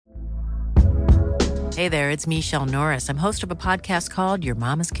Hey there, it's Michelle Norris. I'm host of a podcast called Your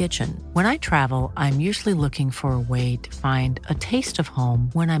Mama's Kitchen. When I travel, I'm usually looking for a way to find a taste of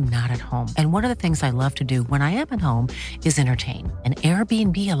home when I'm not at home. And one of the things I love to do when I am at home is entertain. And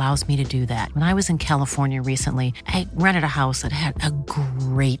Airbnb allows me to do that. When I was in California recently, I rented a house that had a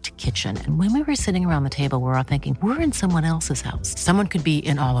great kitchen. And when we were sitting around the table, we were all thinking, we're in someone else's house. Someone could be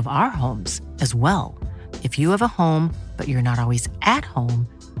in all of our homes as well. If you have a home, but you're not always at home,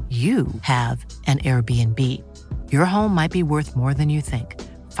 you have an Airbnb. Your home might be worth more than you think.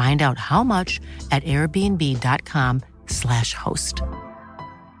 Find out how much at airbnb.com/host.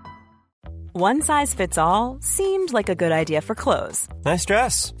 One size fits all seemed like a good idea for clothes. Nice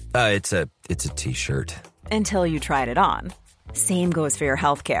dress. It's a t-shirt. Until you tried it on. Same goes for your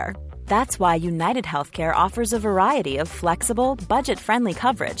healthcare. That's why United Healthcare offers a variety of flexible, budget-friendly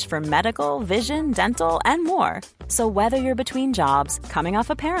coverage for medical, vision, dental, and more. So whether you're between jobs, coming off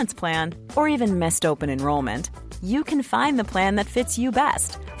a parent's plan, or even missed open enrollment, you can find the plan that fits you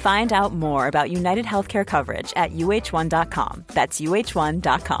best. Find out more about United Healthcare coverage at uh1.com. That's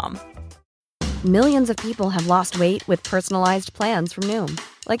uh1.com. Millions of people have lost weight with personalized plans from Noom.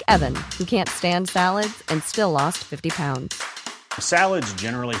 Like Evan, who can't stand salads and still lost 50 pounds. Salads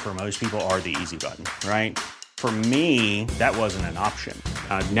generally for most people are the easy button, right? For me, that wasn't an option.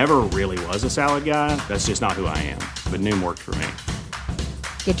 I never really was a salad guy. That's just not who I am. But Noom worked for me.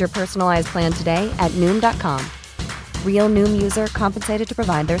 Get your personalized plan today at Noom.com. Real Noom user compensated to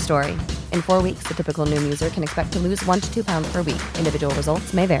provide their story. In 4 weeks, the typical Noom user can expect to lose 1 to 2 pounds per week. Individual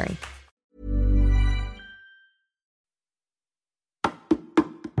results may vary.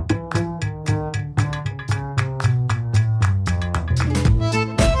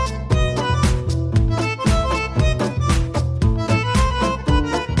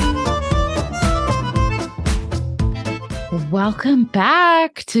 Welcome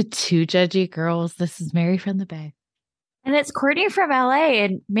back to Two Judgy Girls. This is Mary from the Bay. And it's Courtney from LA.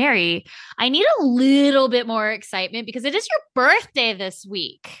 And Mary, I need a little bit more excitement because it is your birthday this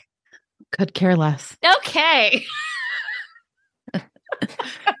week. Could care less. Okay.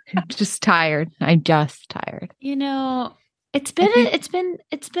 I'm just tired. I'm just tired. You know, it's been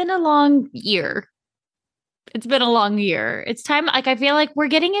a long year. It's been a long year. It's time. Like, I feel like we're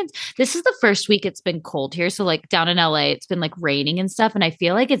getting in. This is the first week it's been cold here. So like down in LA, it's been like raining and stuff. And I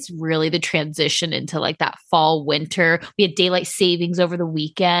feel like it's really the transition into like that fall winter. We had daylight savings over the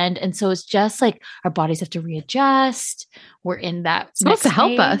weekend. And so it's just like our bodies have to readjust. We're in that. It's supposed to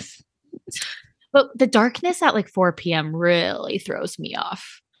help us. But the darkness at like 4 p.m. really throws me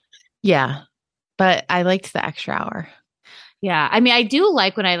off. Yeah. But I liked the extra hour. Yeah. I mean, I do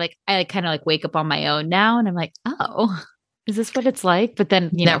like when I kind of like wake up on my own now and I'm like, oh, is this what it's like? But then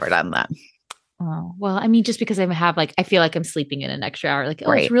never done that. Oh, well, I mean, just because I feel like I'm sleeping in an extra hour, like,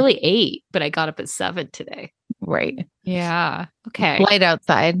 oh, Right. It's really 8, but I got up at 7 today. Right. Yeah. Okay. Light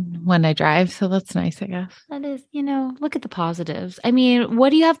outside when I drive. So that's nice, I guess. That is, look at the positives. I mean,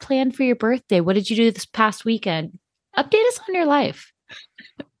 what do you have planned for your birthday? What did you do this past weekend? Update us on your life.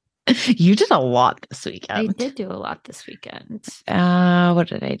 You did a lot this weekend. I did do a lot this weekend. What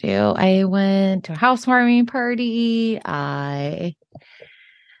did I do? I went to a housewarming party. I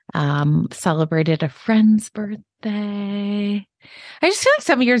celebrated a friend's birthday. I just feel like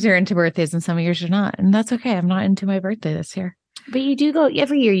some years you're into birthdays and some years you're not. And that's okay. I'm not into my birthday this year. But you do go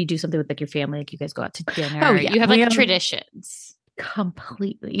every year, you do something with like your family, like you guys go out to dinner. Oh, yeah. You have like traditions.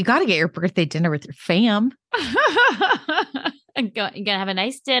 Completely. You got to get your birthday dinner with your fam. And you're gonna have a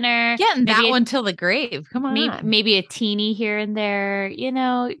nice dinner. Getting that one till the grave. Come on. Maybe a teeny here and there.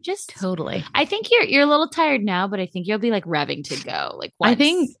 Just totally. I think you're a little tired now, but I think you'll be like revving to go. Like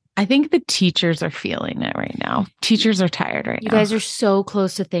once. I think the teachers are feeling it right now. Teachers are tired right now. You guys are so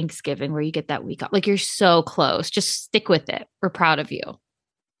close to Thanksgiving where you get that week off. Like you're so close. Just stick with it. We're proud of you.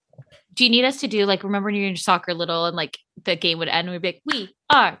 Do you need us to do like, remember when you're in soccer little and like the game would end and we'd be like, we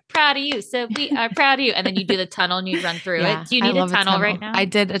are proud of you. So we are proud of you. And then you do the tunnel and you run through it. Do you need a tunnel right now? I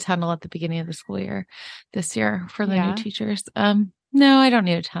did a tunnel at the beginning of the school year this year for the new teachers. No, I don't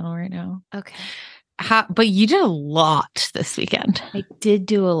need a tunnel right now. Okay. But you did a lot this weekend. I did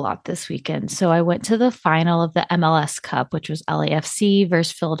do a lot this weekend. So I went to the final of the MLS Cup, which was LAFC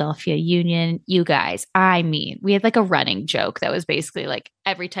versus Philadelphia Union. You guys, I mean, we had like a running joke that was basically like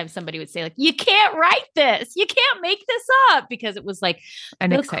every time somebody would say like, you can't write this. You can't make this up, because it was like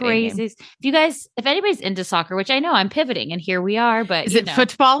the craziest. If anybody's into soccer, which I know I'm pivoting and here we are, but is it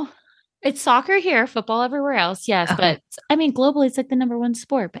football? It's soccer here, football everywhere else. Yes. Okay. But I mean, globally, it's like the number one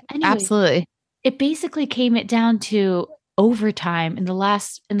sport. But anyway, absolutely. It basically came down to overtime in the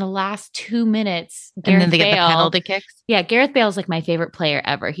last 2 minutes. And then they get the penalty kicks. Yeah, Gareth Bale's like my favorite player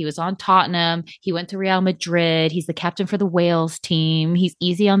ever. He was on Tottenham. He went to Real Madrid. He's the captain for the Wales team. He's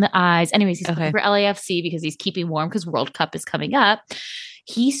easy on the eyes. Anyways, he's playing for LAFC because he's keeping warm because World Cup is coming up.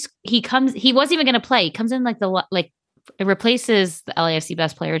 He wasn't even going to play. He comes in it replaces the LAFC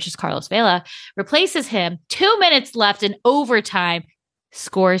best player, which is Carlos Vela, replaces him. 2 minutes left in overtime,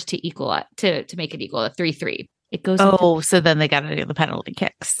 scores to equal to make it equal at 3-3. It goes. So then they got to do the penalty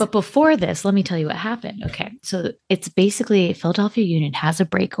kicks. But before this, let me tell you what happened. Okay. So it's basically Philadelphia Union has a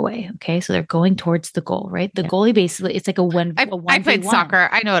breakaway. Okay. So they're going towards the goal, right? The goalie basically, it's like a 1v1. I played soccer.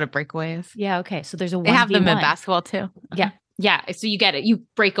 I know what a breakaway is. Yeah. Okay. So there's a 1v1. They have them in basketball too. Yeah. Yeah. So you get it. You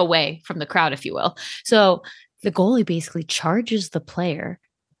break away from the crowd, if you will. So the goalie basically charges the player,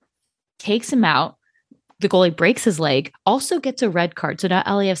 takes him out. The goalie breaks his leg, also gets a red card. So now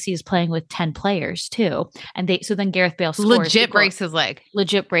LAFC is playing with 10 players too. And so then Gareth Bale scores. Legit breaks his leg.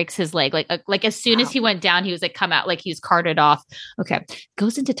 Like as soon as he went down, he was like, come out, like he was carted off. Okay.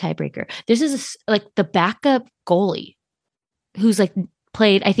 Goes into tiebreaker. This is like the backup goalie who's like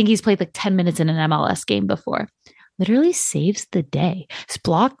played, I think he's played like 10 minutes in an MLS game before. Literally saves the day. It's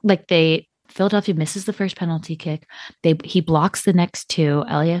blocked, Philadelphia misses the first penalty kick. He blocks the next two.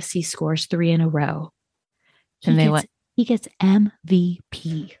 LAFC scores 3 in a row. He gets MVP.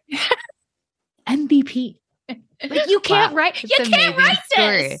 MVP. Like you can't write. You can't write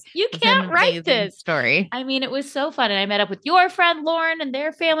this. You can't write this story. I mean, it was so fun, and I met up with your friend Lauren and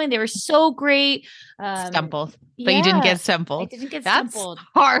their family. They were so great. Stumbled, but you didn't get stumbled. I didn't get That's stumbled.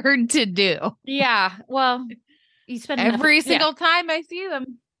 hard to do. Yeah. Well, you spend every single time I see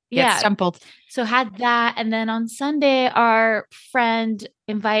them. Yeah. Stumbled. So had that. And then on Sunday, our friend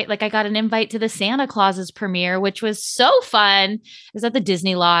I got an invite to the Santa Claus's premiere, which was so fun. It was at the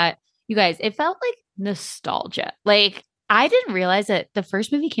Disney lot. You guys, it felt like nostalgia. Like I didn't realize that the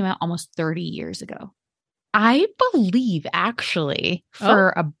first movie came out almost 30 years ago. I believe actually for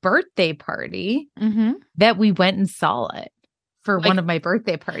a birthday party that we went and saw it. For one of my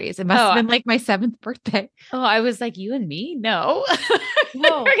birthday parties. It must have been like my 7th birthday. Oh, I was like, you and me? No.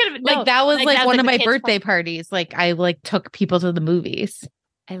 No. That was like one of my birthday parties. Like I took people to the movies.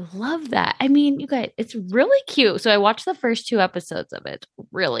 I love that. I mean, you guys, it's really cute. So I watched the first 2 episodes of it.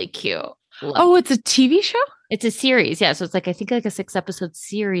 Really cute. It's a TV show? It's a series. Yeah. So it's I think a 6-episode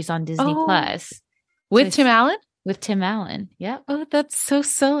series on Disney Plus. With Tim Allen? With Tim Allen. Yeah. Oh, that's so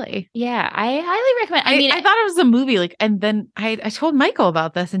silly. Yeah. I highly recommend. I mean, I thought it was a movie. And then I told Michael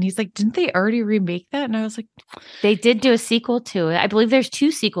about this and he's like, didn't they already remake that? And I was like, they did do a sequel to it. I believe there's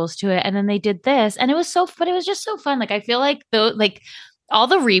 2 sequels to it. And then they did this and it was so fun. It was just so fun. I feel like all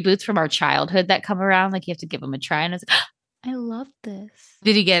the reboots from our childhood that come around, you have to give them a try. And I was like, I love this.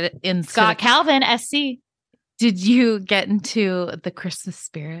 Did you get it in Scott Calvin, SC? Did you get into the Christmas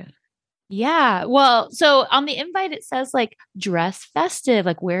spirit? Yeah. Well, so on the invite, it says dress festive,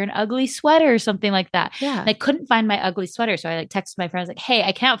 wear an ugly sweater or something like that. Yeah. And I couldn't find my ugly sweater. So I texted my friends hey,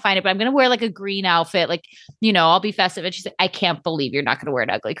 I can't find it, but I'm going to wear a green outfit. I'll be festive. And she's like, I can't believe you're not going to wear an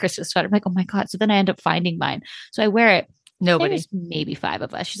ugly Christmas sweater. I'm like, oh my God. So then I end up finding mine. So I wear it. Nobody. There's maybe 5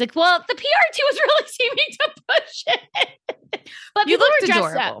 of us. She's like, well, the PR team was really seeming to push it. But you looked dressed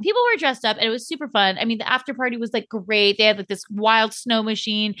adorable. up. People were dressed up and it was super fun. I mean, the after party was great. They had this wild snow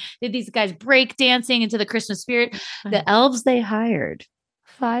machine. They had these guys break dancing into the Christmas spirit. The elves they hired,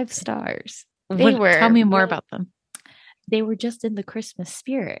 5 stars. Tell me more about them. They were just in the Christmas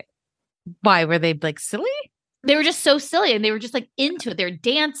spirit. Why? Were they silly? They were just so silly and they were just into it. They were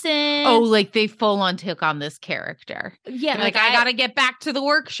dancing. Oh, they full on took on this character. Yeah. I got to get back to the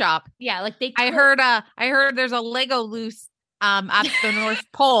workshop. Yeah. I heard there's a Lego loose at the North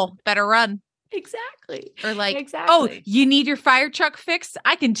Pole. Better run. Exactly. Or exactly. Oh, you need your fire truck fixed?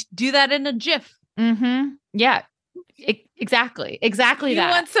 I can do that in a jiff. Mm-hmm. Yeah. Exactly. Exactly. You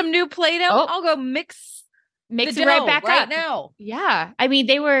want some new Play-Doh? Oh. I'll go mix it right back right up now. Yeah. I mean,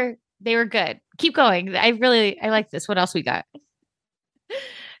 they were good. Keep going. I like this. What else we got?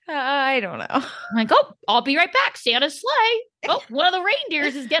 I don't know. I'm I'll be right back. Santa's sleigh. Oh, one of the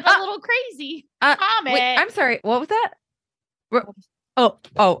reindeers is getting a little crazy. Wait, I'm sorry. What was that?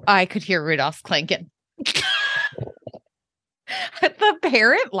 Oh, I could hear Rudolph's clanking. The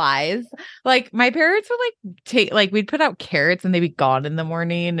parent lies. My parents would we'd put out carrots and they'd be gone in the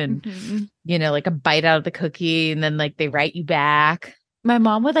morning and, a bite out of the cookie and then they write you back. My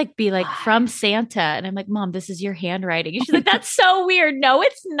mom would be from Santa. And I'm like, Mom, this is your handwriting. And she's like, that's so weird. No,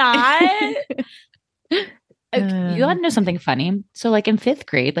 it's not. You got to know something funny. So in 5th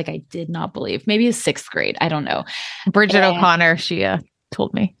grade, I did not believe, maybe it's 6th grade. I don't know. Bridget O'Connor, she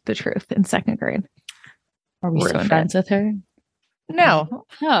told me the truth in 2nd grade. Are we still ruined friends with her? No.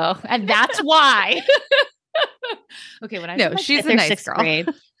 Oh, and that's why. Okay, when I was in like she's fifth a or nice sixth girl. grade,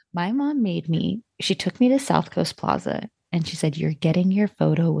 my mom she took me to South Coast Plaza and she said, "You're getting your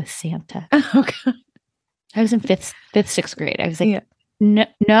photo with Santa." Oh, God. I was in fifth, sixth grade. I was like,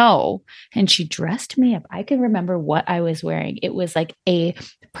 no. And she dressed me up. I can remember what I was wearing. It was like a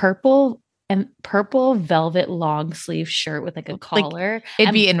purple velvet long sleeve shirt with like a collar.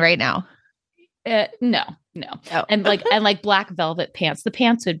 It'd be in right now. No. Oh. And like black velvet pants. The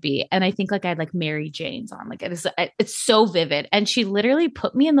pants would be, and I think like I had like Mary Jane's on. Like it's so vivid. And she literally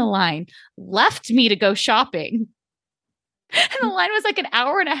put me in the line, left me to go shopping. And the line was like an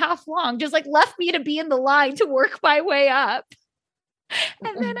hour and a half long, just like left me to be in the line to work my way up.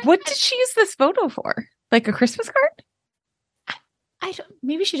 And then what did she use this photo for? Like a Christmas card? I don't,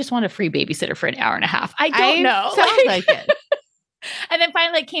 maybe she just wanted a free babysitter for an hour and a half. I don't know. Sounds like it. And then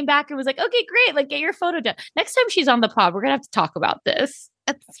finally came back and was like, okay, great. Like, get your photo done. Next time she's on the pod, we're going to have to talk about this.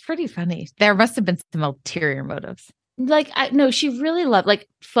 That's pretty funny. There must have been some ulterior motives. Like, no, she really loved like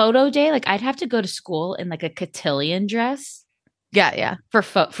photo day. Like I'd have to go to school in like a cotillion dress. Yeah.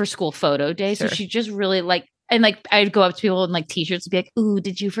 For school photo day. Sure. So she just really like, and like I'd go up to people in like t-shirts and be like, ooh,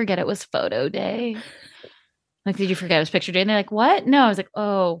 did you forget it was photo day? Like, did you forget it was picture day? And they're like, what? No, I was like,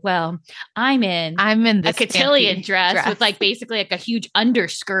 oh, well, I'm in this a cotillion dress with like basically like a huge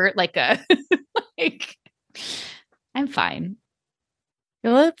underskirt, like like I'm fine.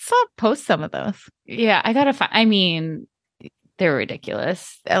 Let's post some of those. Yeah, I gotta find. I mean, they're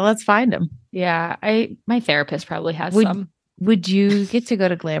ridiculous. Let's find them. Yeah, my therapist probably has some. Would you get to go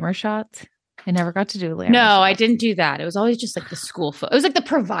to glamour shots? I never got to do a glamour. No, shot. I didn't do that. It was always just like the school photo. It was like the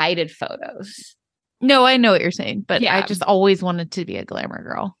provided photos. No, I know what you're saying, but Yeah. I just always wanted to be a glamour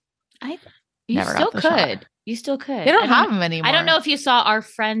girl. You Never still got the shot. could. You still could. They don't have them anymore. I don't know if you saw our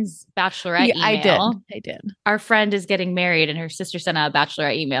friend's bachelorette email. I did. Our friend is getting married and her sister sent out a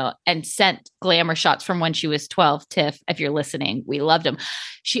bachelorette email and sent glamour shots from when she was 12. Tiff, if you're listening, we loved them.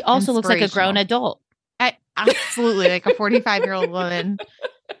 She also looks like a grown adult. Absolutely, like a 45-year-old woman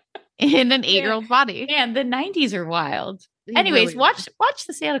in an 8-year-old body. Man, the 90s are wild. They Anyways, really watch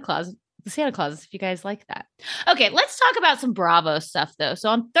the Santa Claus. The Santa Claus, if you guys like that. Okay, let's talk about some Bravo stuff though. So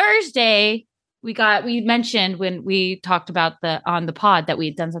on Thursday, we mentioned when we talked about on the pod that we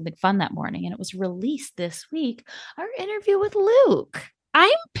had done something fun that morning, and it was released this week. Our interview with Luke. I'm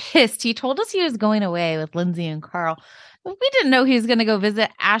pissed. He told us he was going away with Lindsay and Carl. But we didn't know he was going to go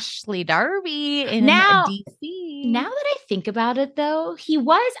visit Ashley Darby in DC. Now that I think about it, though,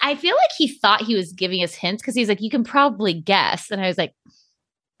 I feel like he thought he was giving us hints because he's like, you can probably guess. And I was like,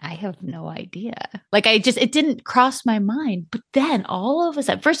 I have no idea. Like, it didn't cross my mind. But then all of a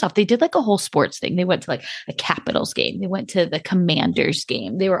sudden, first off, they did like a whole sports thing. They went to like a Capitals game. They went to the Commanders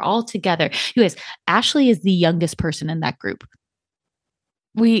game. They were all together. You guys, Ashley is the youngest person in that group.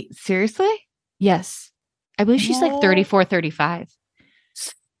 Seriously? Yes. I believe she's like 34, 35.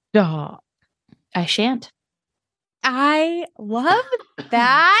 Stop. I shan't. I love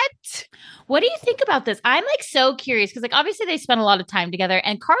that. What do you think about this? I'm like so curious because like obviously they spent a lot of time together,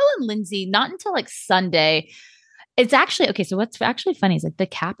 and Carl and Lindsay, not until like Sunday. It's actually okay. So what's actually funny is like the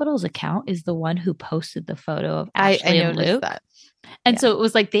Capitals account is the one who posted the photo of Ashley and Luke. That. And so it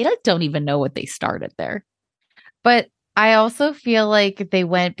was like they like don't even know what they started there. But I also feel like they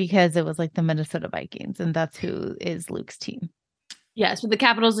went because it was like the Minnesota Vikings, and that's who is Luke's team. Yes, but the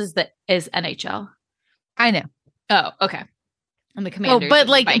Capitals is NHL. I know. Oh, okay. And the Commanders.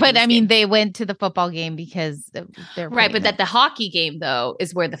 But I mean, they went to the football game because they're right. But that the hockey game though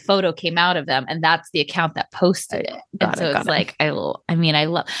is where the photo came out of them, and that's the account that posted it. And so it's like I'm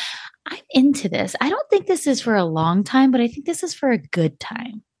into this. I don't think this is for a long time, but I think this is for a good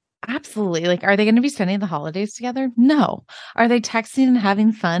time. Absolutely. Like, are they going to be spending the holidays together? No. Are they texting and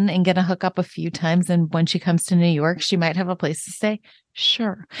having fun and going to hook up a few times? And when she comes to New York, she might have a place to stay.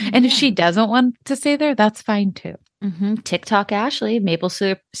 Sure. And if she doesn't want to stay there, that's fine too. Mm-hmm. TikTok Ashley, maple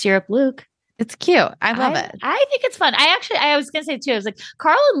syrup Luke. It's cute. I love it. I think it's fun. I was going to say too, I was like,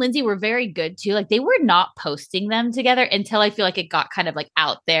 Carl and Lindsay were very good too. Like they were not posting them together until I feel like it got kind of like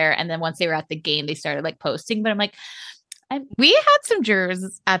out there. And then once they were at the game, they started like posting, but I'm like, we had some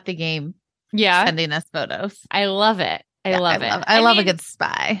jurors at the game. Yeah. Sending us photos. I love it. I love it. I love a good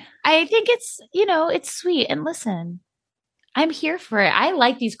spy. I think it's, it's sweet. And listen, I'm here for it. I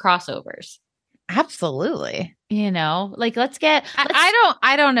like these crossovers. Absolutely. Like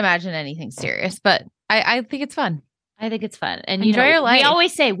I don't imagine anything serious, but I think it's fun. I think it's fun. And enjoy your life. We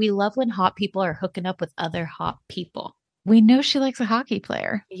always say we love when hot people are hooking up with other hot people. We know she likes a hockey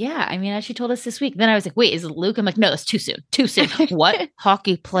player. Yeah. I mean, as she told us this week, then I was like, wait, is it Luke? I'm like, no, it's too soon. Too soon. What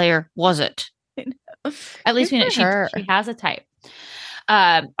hockey player was it? At least we know she has a type.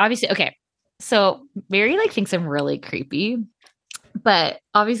 Obviously, okay. So Mary like thinks I'm really creepy, but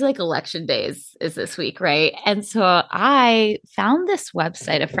obviously like election day is this week, right? And so I found this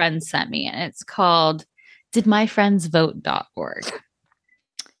website a friend sent me, and it's called didmyfriendsvote.org.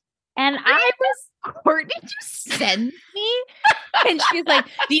 And I was, Courtney just sent me, and she's like,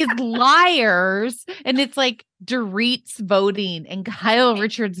 these liars, and it's like Dorit's voting and Kyle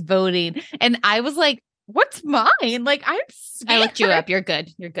Richards voting, and I was like, what's mine? Like, I'm scared. I looked you up. You're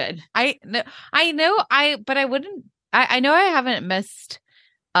good. You're good. I know, but I wouldn't. I know I haven't missed.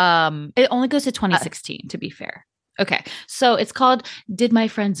 It only goes to 2016, to be fair. Okay, so it's called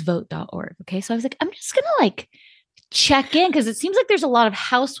didmyfriendsvote.org. Okay, so I was like, I'm just gonna like check in because it seems like there's a lot of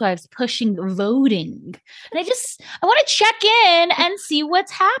housewives pushing voting, and I want to check in and see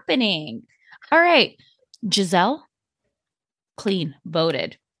what's happening. All right, Giselle, clean,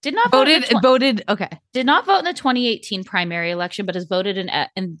 voted. Did not voted. Okay. Did not vote in the 2018 primary election, but has voted in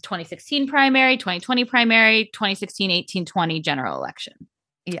 2016 primary, 2020 primary, 2016, 18, 20 general election.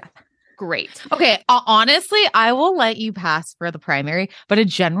 Yeah. Great. Okay. Honestly, I will let you pass for the primary, but a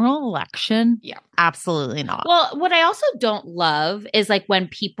general election? Yeah. Absolutely not. Well, what I also don't love is like when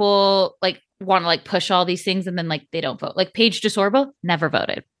people like want to like push all these things and then like they don't vote. Like Paige DeSorbo never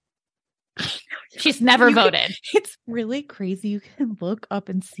voted. She's never voted. It's really crazy. You can look up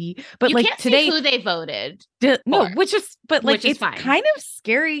and see, but you like can't today, see who they voted. No, which is it's fine. kind of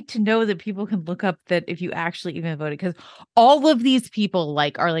scary to know that people can look up that if you actually even voted, because all of these people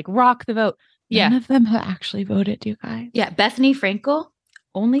like are like rock the vote. None of them have actually voted, you guys. Yeah, Bethany Frankel.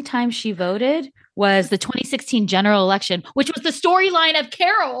 Only time she voted was the 2016 general election, which was the storyline of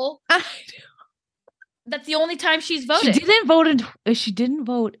Carol. That's the only time she's voted. She didn't vote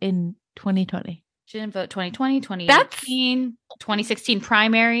in 2020. She didn't vote 2020, 2018, 2016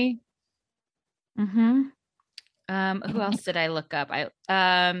 primary. Mm-hmm. Who else did I look up? We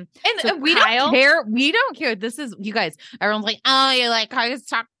Kyle, don't care. We don't care. This is, you guys, everyone's like, oh, you're like, I just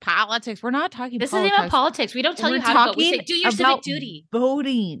talk politics. We're not talking this politics. isn't even politics. We don't tell you how to vote. We say, do your civic duty.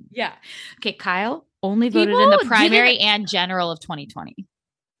 Voting. Yeah. Okay, Kyle only voted in the primary and general of 2020.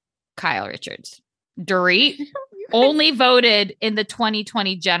 Kyle Richards. Dorit only voted in the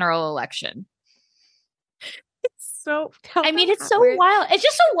 2020 general election. It's so wild. It's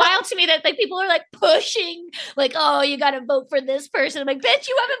just so wild to me that like people are like pushing, like, oh, you got to vote for this person. I'm like, bitch,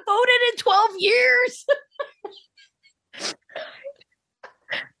 you haven't voted in 12 years.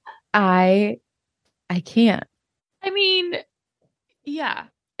 I can't. I mean, yeah,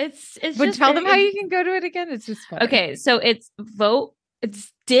 it's. But just tell them how you can go to it again. It's just funny. Okay, so it's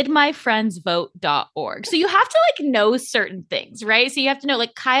didmyfriendsvote.org. So you have to like know certain things, right? So you have to know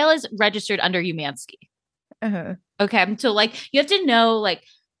like Kyle is registered under Umansky. Uh-huh. Okay, so like you have to know like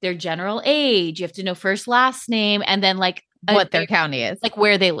their general age, you have to know first, last name, and then like what their county is, like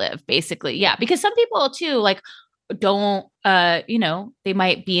where they live, basically. Yeah, because some people too like don't they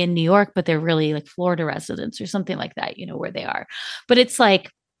might be in New York, but they're really like Florida residents or something like that, where they are. But it's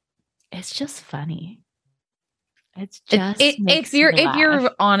like it's just funny. It's just if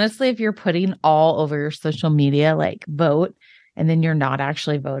you're putting all over your social media like vote and then you're not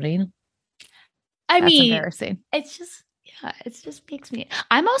actually voting. That's embarrassing. It just makes me.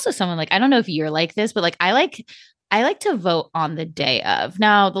 I'm also someone like, I don't know if you're like this, but like I like to vote on the day of.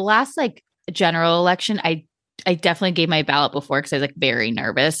 Now, the last like general election, I definitely gave my ballot before because I was like very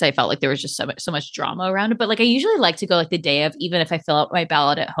nervous. I felt like there was just so much drama around it. But like I usually like to go like the day of, even if I fill out my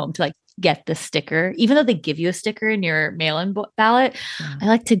ballot at home to like get the sticker, even though they give you a sticker in your mail-in ballot. I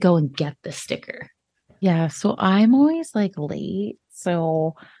like to go and get the sticker. Yeah. So I'm always like late.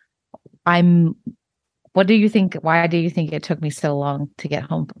 So what do you think? Why do you think it took me so long to get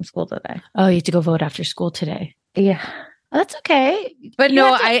home from school today? Oh, you had to go vote after school today. Yeah. Oh, that's okay. But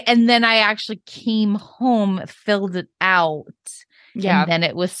and then I actually came home, filled it out. Yeah. And then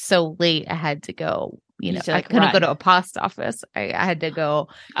it was so late. I had to go, I couldn't go to a post office. I had to go.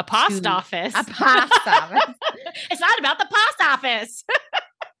 A post office. A post office. It's not about the post office.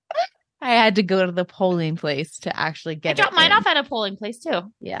 I had to go to the polling place to actually get I dropped mine off at a polling place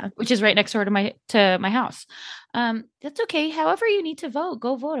too. Yeah. Which is right next door to my house. That's okay. However you need to vote,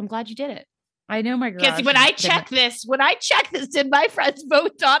 go vote. I'm glad you did it. I know my garage. Because when I check this,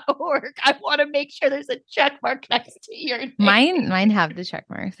 didmyfriendsvote.org, I want to make sure there's a check mark next to your name. Mine have the check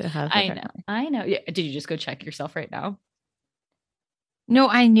marks. I know. Yeah. Did you just go check yourself right now? No,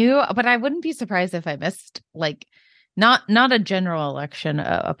 I knew, but I wouldn't be surprised if I missed like not a general election,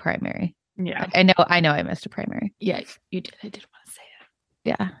 a primary. Yeah. I know I missed a primary. Yeah, you did. I did want to say it.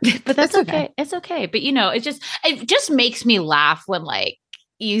 Yeah. But that's okay. It's okay. But it just makes me laugh when like,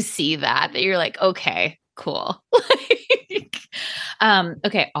 you see that you're like, okay, cool.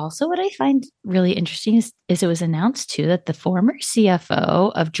 Okay. Also, what I find really interesting is it was announced too that the former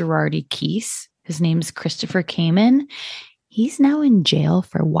CFO of Girardi Keese, his name's Christopher Kamen, he's now in jail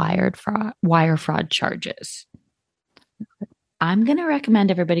for wire fraud charges. I'm going to recommend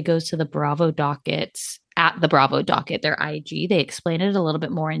everybody goes to the Bravo dockets at the Bravo docket, their IG. They explain it a little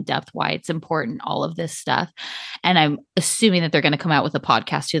bit more in depth, why it's important, all of this stuff. And I'm assuming that they're going to come out with a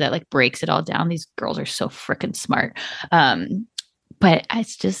podcast too that like breaks it all down. These girls are so freaking smart. But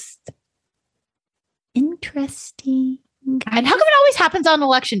it's just interesting. And how come it always happens on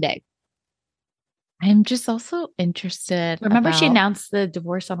election day? I'm just also interested. Remember she announced the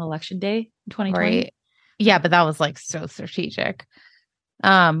divorce on election day in 2020? Right. Yeah, but that was like so strategic.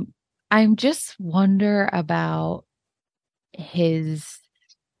 I'm just wonder about his,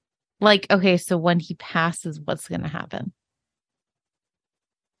 like, okay, so when he passes, what's going to happen?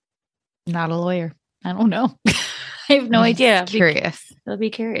 Not a lawyer. I don't know. I have no idea. Curious. I'll be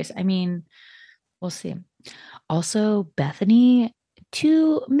curious. I mean, we'll see. Also, Bethany,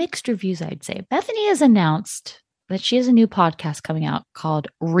 two mixed reviews, I'd say. Bethany has announced that she has a new podcast coming out called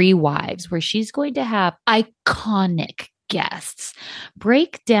Rewives, where she's going to have iconic guests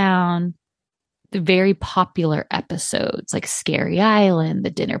break down the very popular episodes like Scary Island, The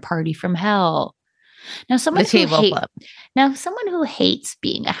Dinner Party from Hell. Now, someone who hates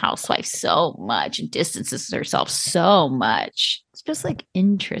being a housewife so much and distances herself so much, it's just like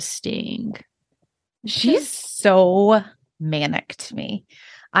interesting. She's so manic to me.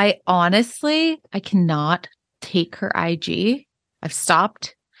 I cannot take her IG. I've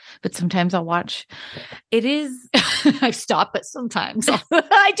stopped, but sometimes I'll watch. It is, I've stopped, but sometimes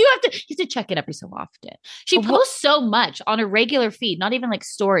I do have to check it every so often. She posts so much on a regular feed, not even like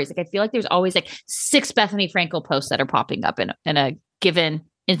stories. Like I feel like there's always like 6 Bethany Frankel posts that are popping up in a given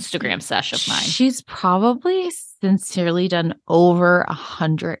Instagram sesh of mine. She's probably sincerely done over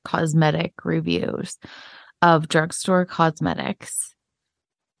 100 cosmetic reviews of drugstore cosmetics.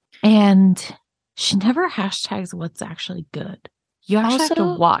 And she never hashtags what's actually good. You actually have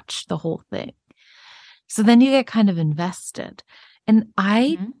to watch the whole thing. So then you get kind of invested. And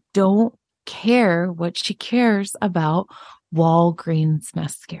I don't care what she cares about Walgreens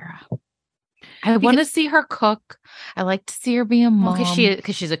mascara. I want to see her cook. I like to see her be a mom.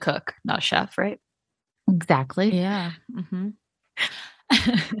 Because she's a cook, not a chef, right? Exactly. Yeah. Mm-hmm.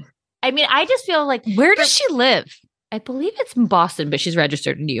 I mean, I just feel like... Where does she live? I believe it's in Boston, but she's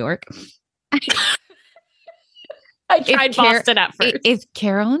registered in New York. I tried Boston at first. If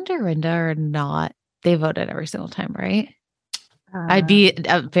Carol and Dorinda are not, they voted every single time, right? I'd be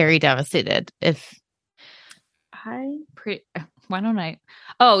very devastated if why don't I?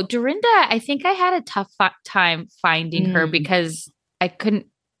 Oh, Dorinda, I think I had a tough time finding her because I couldn't.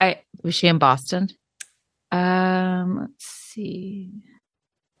 Was she in Boston? Let's see.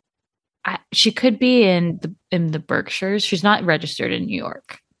 She could be in the Berkshires. She's not registered in New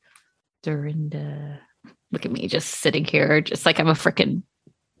York. Dorinda. Look at me just sitting here, just like I'm a freaking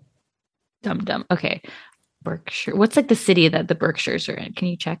dum-dum. Okay. Berkshire. What's like the city that the Berkshires are in? Can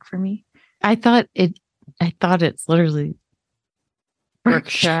you check for me? I thought it's literally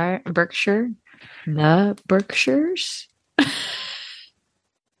Berkshire. The Berkshires.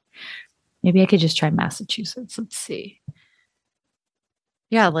 Maybe I could just try Massachusetts. Let's see.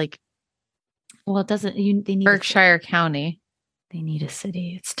 Yeah, like, well, it doesn't. They need Berkshire County. They need a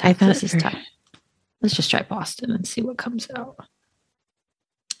city. It's tough. This is tough. Let's just try Boston and see what comes out.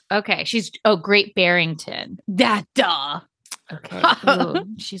 Okay, Great Barrington. Duh. Okay. Ooh,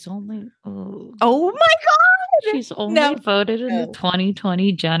 she's only. Oh my God! She's only voted in the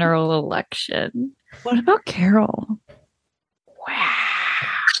 2020 general election. What about Carol? Wow.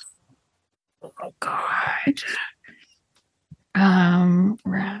 Oh God.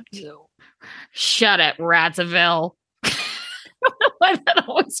 Shut it, Razzaville. I don't know why that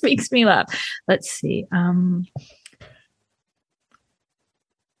always makes me laugh. Let's see.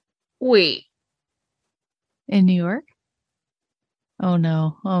 Wait. In New York? Oh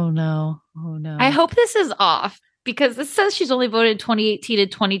no. I hope this is off because this says she's only voted 2018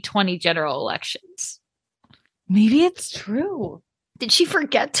 and 2020 general elections. Maybe it's true. Did she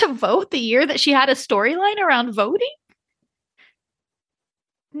forget to vote the year that she had a storyline around voting?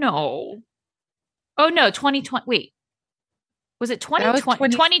 No. Oh no, 2020. Wait. Was it 2020?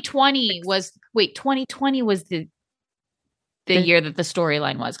 2020 was 2020 was the year that the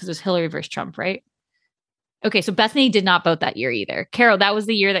storyline was because it was Hillary versus Trump, right? Okay, so Bethany did not vote that year either. Carol, that was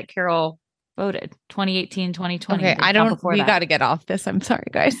the year that Carol voted. 2018, 2020. Okay, we got to get off this. I'm sorry,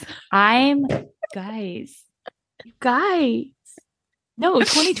 guys. Guys. No,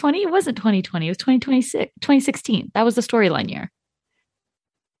 2020. It wasn't 2020. It was 2026, 2016. That was the storyline year.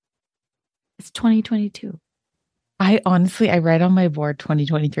 It's 2022. I write on my board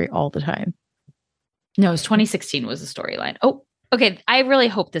 2023 all the time. No, it was 2016 was the storyline. Oh, okay. I really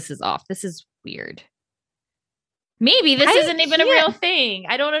hope this is off. This is weird. Maybe this isn't even a real thing.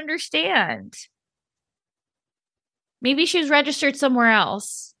 I don't understand. Maybe she was registered somewhere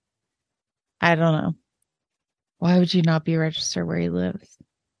else. I don't know. Why would you not be registered where he lives?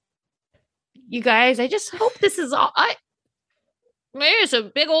 You guys, I just hope this is all. Maybe it's a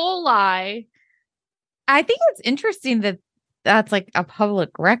big old lie. I think it's interesting that that's like a public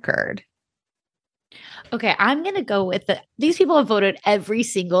record. Okay, I'm going to go with these people have voted every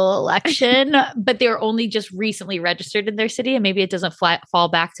single election, but they're only just recently registered in their city. And maybe it doesn't fall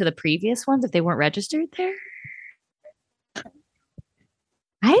back to the previous ones if they weren't registered there.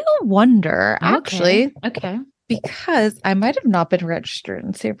 I wonder, actually. Okay. Because I might have not been registered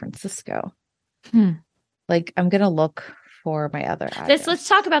in San Francisco. Like, I'm going to look for my other address. Let's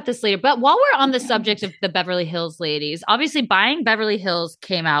talk about this later. But while we're on the subject of the Beverly Hills ladies, obviously Buying Beverly Hills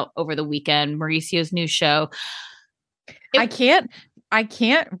came out over the weekend, Mauricio's new show. I can't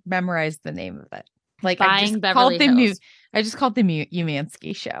memorize the name of it. Like, Buying Beverly Hills. I just called the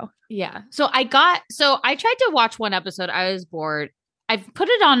Umansky show. Yeah. So I tried to watch one episode. I was bored. I've put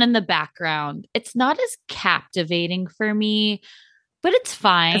it on in the background. It's not as captivating for me, but it's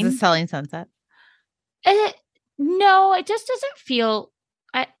fine. Is it Selling Sunset? No, it just doesn't feel.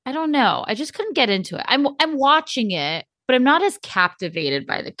 I don't know. I just couldn't get into it. I'm watching it, but I'm not as captivated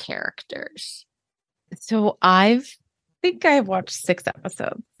by the characters. So I think I've watched 6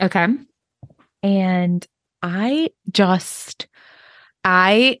 episodes. Okay, and I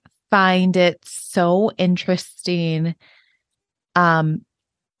find it so interesting.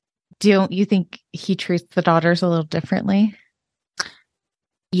 Don't you think he treats the daughters a little differently?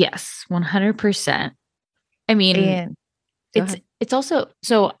 Yes, 100%. I mean, it's also,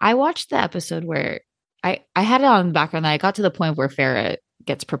 so I watched the episode where I had it on the background that I got to the point where Farrah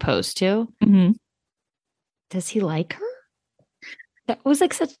gets proposed to. Mm-hmm. Does he like her? That was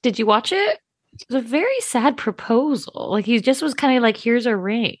like did you watch it? It was a very sad proposal. Like he just was kind of like, here's a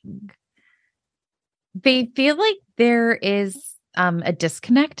ring. They feel like there is a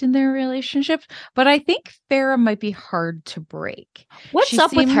disconnect in their relationship, but I think Farrah might be hard to break. What's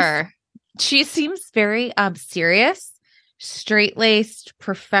up with her? She seems very serious, straight-laced,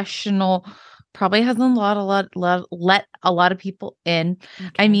 professional, probably hasn't let a lot of people in. Okay.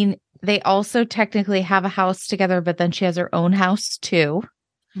 I mean, they also technically have a house together, but then she has her own house too.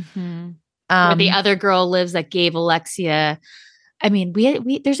 Mm-hmm. Where the other girl lives that gave Alexia. I mean,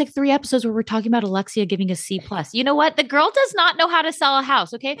 we there's like 3 episodes where we're talking about Alexia giving a C+. You know what? The girl does not know how to sell a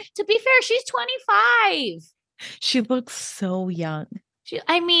house. Okay. To be fair, she's 25. She looks so young. So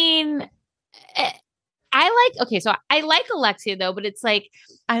I like Alexia though, but it's like,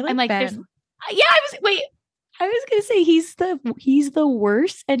 I'm like, Ben. I was going to say he's the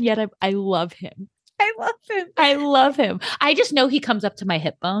worst. And yet I love him. I love him. I just know he comes up to my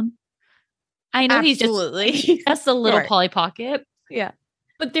hip bone. I know Absolutely. He's just a little Polly Pocket. Yeah.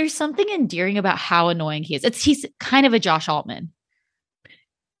 But there's something endearing about how annoying he is. He's kind of a Josh Altman.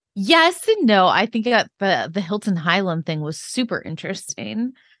 Yes and no. I think that the Hilton Highland thing was super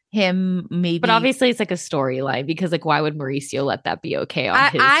interesting. Him maybe, but obviously it's like a storyline because like why would Mauricio let that be okay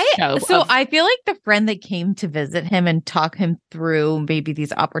on his show? So I feel like the friend that came to visit him and talk him through maybe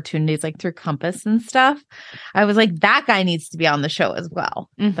these opportunities like through Compass and stuff, I was like, that guy needs to be on the show as well.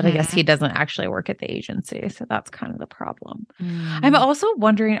 Mm-hmm. But I guess he doesn't actually work at the agency, so that's kind of the problem. I'm also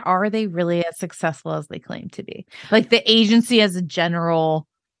wondering, are they really as successful as they claim to be? Like the agency as a general.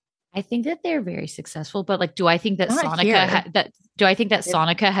 I think that they're very successful, but like, do I think that Sonica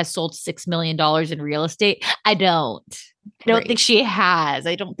has sold $6 million in real estate? I don't think she has.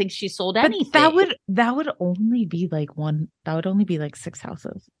 I don't think she sold anything. That would only be like one. That would only be like 6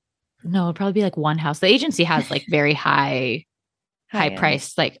 houses. No, it'd probably be like 1 house. The agency has like very high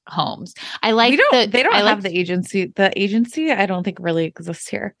priced like homes. They don't have the agency. The agency I don't think really exists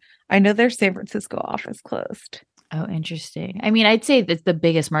here. I know their San Francisco office closed. Oh, interesting. I mean, I'd say that the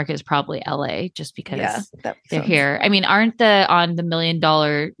biggest market is probably LA just because they're here. I mean, on the $1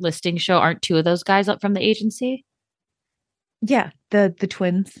 million listing show, aren't 2 of those guys up from the agency? Yeah. The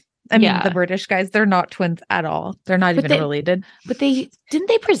twins. I mean, the British guys, they're not twins at all. They're not even related. But didn't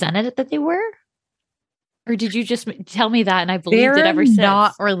they present it that they were? Or did you just tell me that and I believed it ever since? They're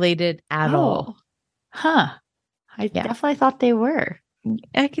not related at all. Huh. I definitely thought they were.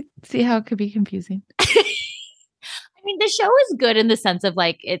 I could see how it could be confusing. I mean, the show is good in the sense of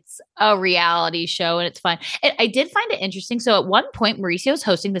like it's a reality show and it's fun. I did find it interesting. So at one point, Mauricio was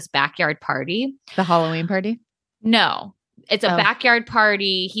hosting this backyard party. The Halloween party? No, it's a backyard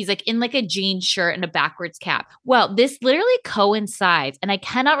party. He's like in like a jean shirt and a backwards cap. Well, this literally coincides. And I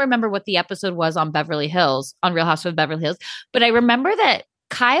cannot remember what the episode was on Beverly Hills, on Real Housewives of Beverly Hills. But I remember that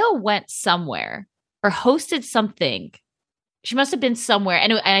Kyle went somewhere or hosted something. She must have been somewhere.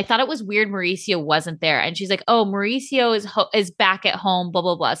 And I thought it was weird Mauricio wasn't there. And she's like, oh, Mauricio is back at home, blah,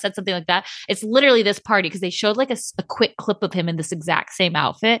 blah, blah. Said something like that. It's literally this party because they showed like a quick clip of him in this exact same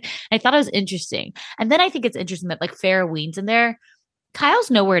outfit. And I thought it was interesting. And then I think it's interesting that like Farrah Ween's in there. Kyle's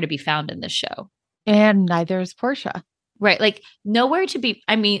nowhere to be found in this show. And neither is Portia. Right. Like nowhere to be.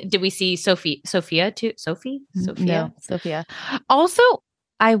 I mean, did we see Sophia too? Sophia? No, Sophia. Also,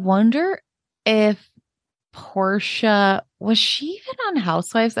 I wonder if Portia, was she even on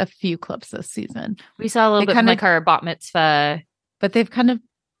Housewives? A few clips this season. We saw a little bit of like her bat mitzvah. But they've kind of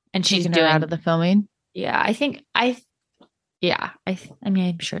and she's taken her out of the filming. Yeah, I mean,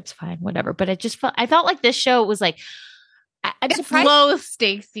 I'm sure it's fine, whatever. But I felt like this show was like, I'm surprised. Low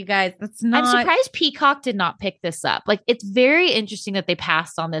stakes, you guys. That's not. I'm surprised Peacock did not pick this up. Like, it's very interesting that they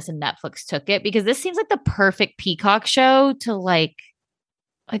passed on this and Netflix took it because this seems like the perfect Peacock show to like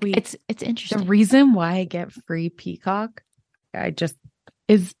it's interesting. The reason why I get free Peacock, it's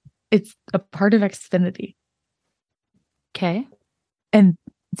a part of Xfinity. Okay. And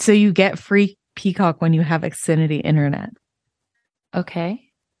so you get free Peacock when you have Xfinity internet.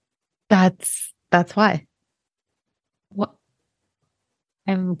 Okay. That's why. What?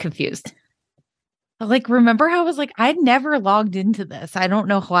 I'm confused. Like, remember how I was like, I'd never logged into this. I don't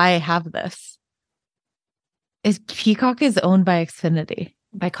know why I have this. Peacock is owned by Xfinity.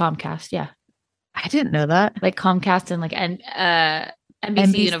 By Comcast, yeah. I didn't know that. Like Comcast and like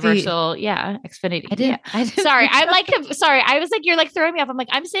NBC Universal, yeah, Xfinity. I didn't. Sorry, I'm like, sorry. I was like, you're like throwing me off. I'm like,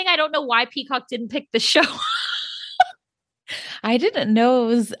 I'm saying I don't know why Peacock didn't pick the show. I didn't know it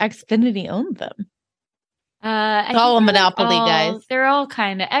was Xfinity owned them. It's all a monopoly, guys. They're all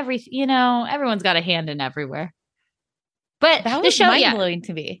kind of everyone's got a hand in everywhere. But that was mind-blowing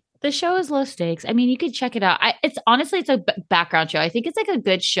to me. The show is low stakes. I mean, you could check it out. It's a background show. I think it's like a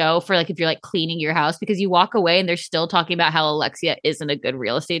good show for like if you're like cleaning your house because you walk away and they're still talking about how Alexia isn't a good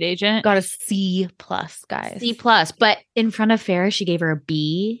real estate agent. Got a C+, guys. C+, but in front of Farrah, she gave her a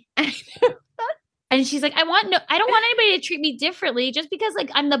B. And she's like, I don't want anybody to treat me differently just because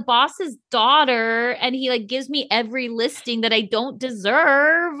like I'm the boss's daughter and he like gives me every listing that I don't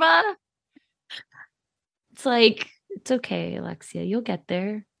deserve. It's like, it's okay, Alexia. You'll get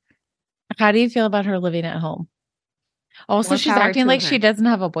there. How do you feel about her living at home? Also, she's acting like she doesn't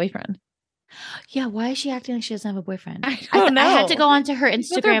have a boyfriend. Yeah, why is she acting like she doesn't have a boyfriend? I don't know. I had to go onto her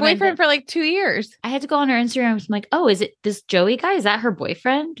Instagram. With her boyfriend for like 2 years. I had to go on her Instagram. I'm like, oh, is it this Joey guy? Is that her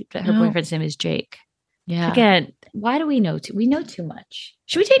boyfriend? Her boyfriend's name is Jake. Yeah. Again, why do we know? We know too much.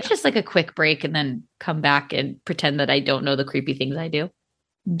 Should we take just like a quick break and then come back and pretend that I don't know the creepy things I do?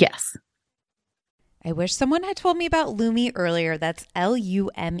 Yes. I wish someone had told me about Lume earlier. That's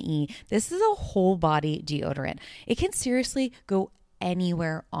Lume. This is a whole body deodorant. It can seriously go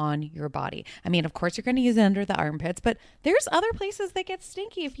anywhere on your body. I mean, of course, you're going to use it under the armpits, but there's other places that get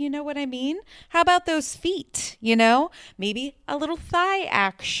stinky, if you know what I mean. How about those feet? Maybe a little thigh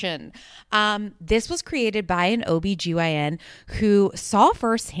action. This was created by an OBGYN who saw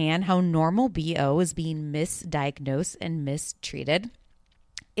firsthand how normal BO is being misdiagnosed and mistreated.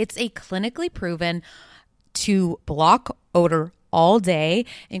 It's a clinically proven to block odor all day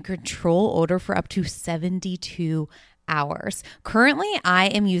and control odor for up to 72 hours. Currently, I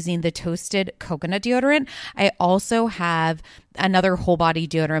am using the Toasted Coconut deodorant. I also have another whole body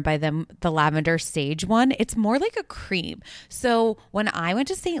deodorant by them, the Lavender Sage one. It's more like a cream. So when I went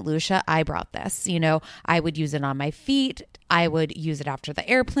to St. Lucia, I brought this. I would use it on my feet. I would use it after the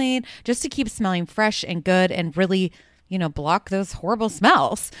airplane just to keep smelling fresh and good and really block those horrible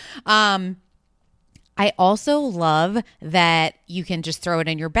smells. I also love that you can just throw it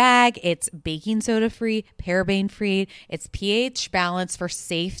in your bag. It's baking soda free, paraben free. It's pH balanced for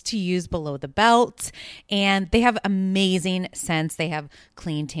safe to use below the belt. And they have amazing scents. They have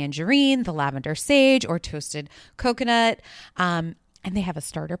clean tangerine, the lavender sage, or toasted coconut. And they have a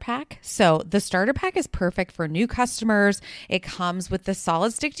starter pack. So the starter pack is perfect for new customers. It comes with the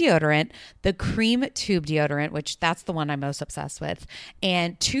solid stick deodorant, the cream tube deodorant, which that's the one I'm most obsessed with,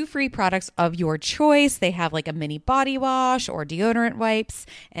 and 2 free products of your choice. They have like a mini body wash or deodorant wipes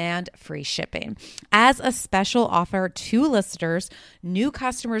and free shipping. As a special offer to listeners, new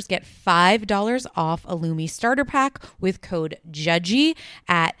customers get $5 off a Lume starter pack with code JUDGY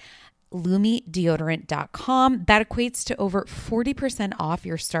at lumedeodorant.com. That equates to over 40% off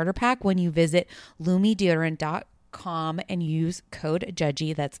your starter pack when you visit lumedeodorant.com and use code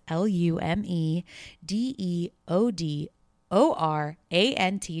JUDGY. That's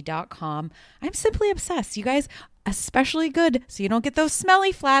LumeDeodorant.com. I'm simply obsessed. You guys, especially good so you don't get those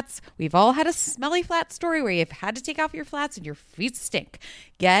smelly flats. We've all had a smelly flat story where you've had to take off your flats and your feet stink.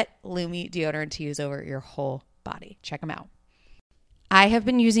 Get Lume deodorant to use over your whole body. Check them out. I have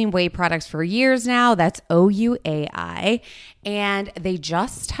been using OUAI products for years now. That's OUAI. And they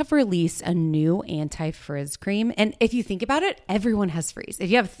just have released a new anti-frizz cream. And if you think about it, everyone has frizz. If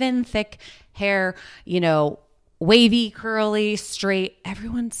you have thin, thick hair, wavy, curly, straight,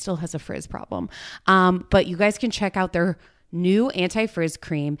 everyone still has a frizz problem. But you guys can check out their new anti-frizz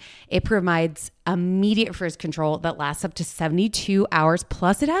cream. It provides immediate frizz control that lasts up to 72 hours.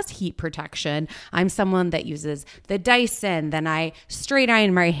 Plus it has heat protection. I'm someone that uses the Dyson, then I straight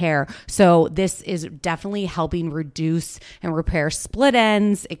iron my hair. So this is definitely helping reduce and repair split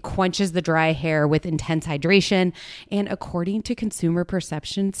ends. It quenches the dry hair with intense hydration. And according to consumer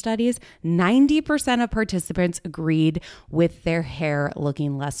perception studies, 90% of participants agreed with their hair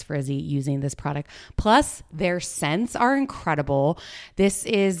looking less frizzy using this product. Plus their scents are incredible. This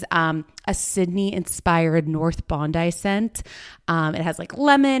is a Sydney-inspired North Bondi scent. It has like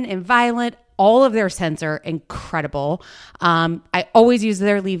lemon and violet. All of their scents are incredible. I always use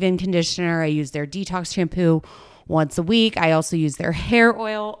their leave-in conditioner. I use their detox shampoo once a week. I also use their hair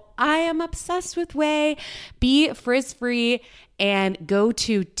oil. I am obsessed with OUAI. Be frizz-free and go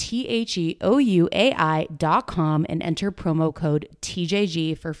to THEOUAI.com and enter promo code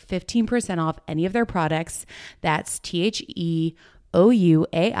TJG for 15% off any of their products. That's THEOUAI.com,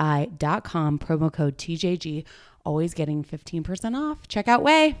 promo code TJG. Always getting 15% off. Check out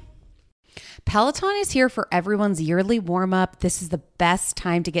OUAI. Peloton is here for everyone's yearly warm-up. This is the best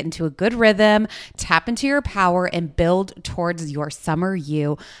time to get into a good rhythm, tap into your power, and build towards your summer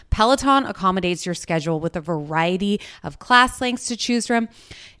you. Peloton accommodates your schedule with a variety of class lengths to choose from.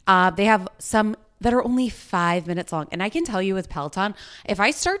 They have some that are only 5 minutes long. And I can tell you with Peloton, if I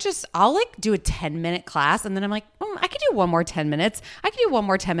start I'll do a 10-minute class and then I'm like, I could do one more 10 minutes. I could do one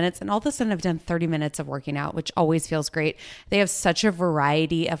more 10 minutes. And all of a sudden I've done 30 minutes of working out, which always feels great. They have such a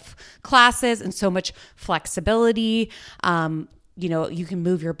variety of classes and so much flexibility. You can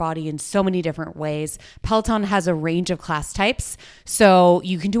move your body in so many different ways. Peloton has a range of class types. So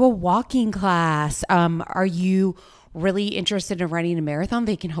you can do a walking class. Are you really interested in running a marathon?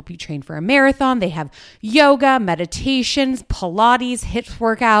 They can help you train for a marathon. They have yoga, meditations, Pilates, HIIT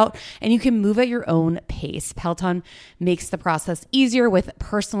workout, and you can move at your own pace. Peloton makes the process easier with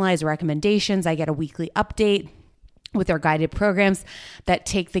personalized recommendations. I get a weekly update with their guided programs that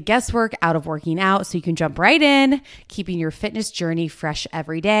take the guesswork out of working out so you can jump right in, keeping your fitness journey fresh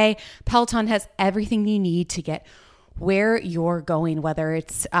every day. Peloton has everything you need to get where you're going, whether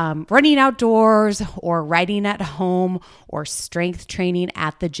it's running outdoors or riding at home or strength training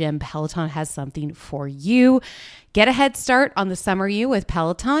at the gym. Peloton has something for you. Get a head start on the summer you with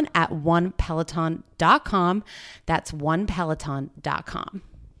Peloton at onepeloton.com. That's onepeloton.com.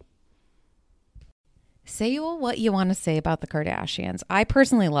 Say what you want to say about the Kardashians. I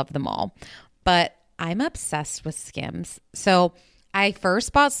personally love them all, but I'm obsessed with Skims. So I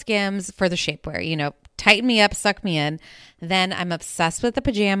first bought Skims for the shapewear, tighten me up, suck me in. Then I'm obsessed with the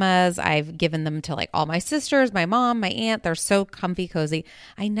pajamas. I've given them to all my sisters, my mom, my aunt. They're so comfy, cozy.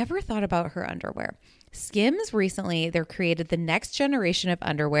 I never thought about her underwear. Skims recently, they're created the next generation of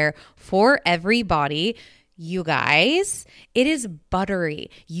underwear for every body. You guys, it is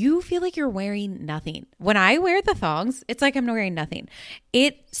buttery. You feel like you're wearing nothing. When I wear the thongs, it's like I'm wearing nothing.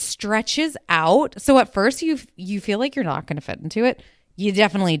 It stretches out. So at first you feel like you're not going to fit into it. You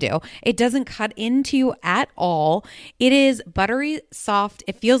definitely do. It doesn't cut into you at all. It is buttery soft.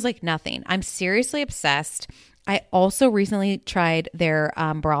 It feels like nothing. I'm seriously obsessed. I also recently tried their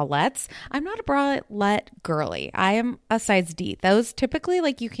bralettes. I'm not a bralette girly. I am a size D. Those typically,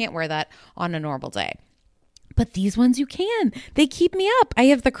 you can't wear that on a normal day. But these ones you can. They keep me up. I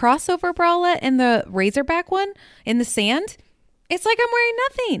have the crossover bralette and the Razorback one in the sand. It's like I'm wearing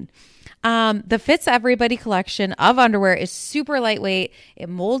nothing. The Fits Everybody collection of underwear is super lightweight. It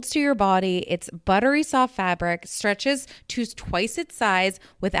molds to your body. It's buttery soft fabric, stretches to twice its size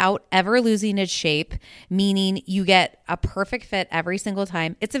without ever losing its shape, meaning you get a perfect fit every single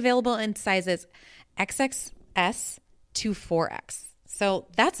time. It's available in sizes XXS to 4X. So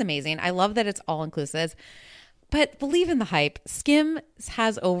that's amazing. I love that it's all inclusive. But believe in the hype. Skims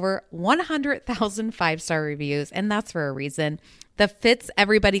has over 100,000 5-star reviews, and that's for a reason. The Fits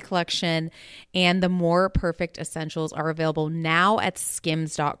Everybody collection and the More Perfect Essentials are available now at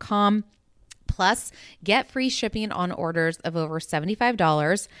skims.com. Plus, get free shipping on orders of over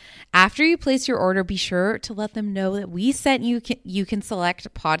 $75. After you place your order, be sure to let them know that we sent you. You can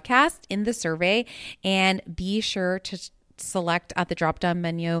select podcast in the survey, and be sure to select at the drop-down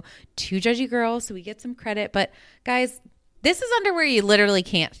menu to Judgy Girl so we get some credit. But guys, this is underwear you literally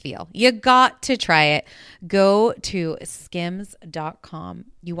can't feel. You got to try it. Go to skims.com.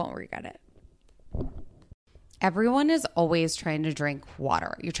 You won't regret it. Everyone is always trying to drink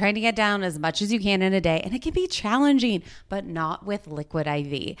water. You're trying to get down as much as you can in a day, and it can be challenging, but not with Liquid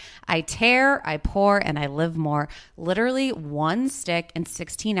IV. I tear, I pour, and I live more. Literally 1 stick and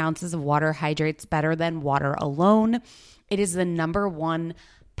 16 ounces of water hydrates better than water alone. It is the #1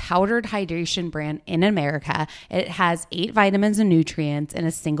 powdered hydration brand in America. It has 8 vitamins and nutrients in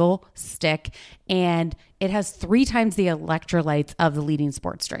a single stick, and it has 3 times the electrolytes of the leading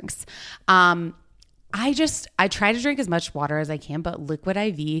sports drinks. I try to drink as much water as I can, but Liquid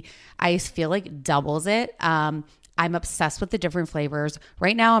IV, I feel like doubles it. I'm obsessed with the different flavors.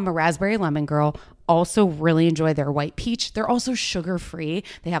 Right now, I'm a raspberry lemon girl. Also really enjoy their white peach. They're also sugar-free.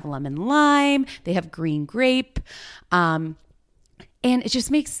 They have lemon lime. They have green grape. And it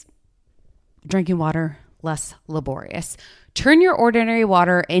just makes drinking water less laborious. Turn your ordinary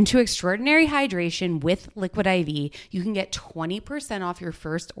water into extraordinary hydration with Liquid IV. You can get 20% off your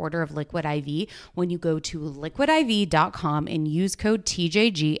first order of Liquid IV when you go to liquidiv.com and use code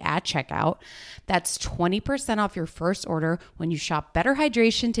TJG at checkout. That's 20% off your first order when you shop Better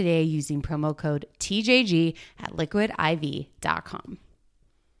Hydration today using promo code TJG at liquidiv.com.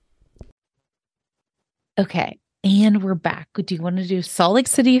 Okay. And we're back. Do you want to do Salt Lake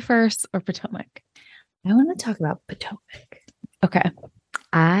City first or Potomac? I want to talk about Potomac. Okay.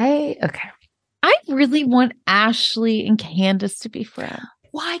 I really want Ashley and Candace to be friends.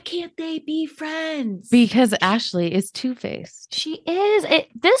 Why can't they be friends? Because Ashley is two-faced. She is.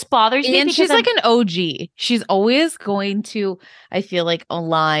 This bothers me. And she's like an OG. She's always going to, I feel like,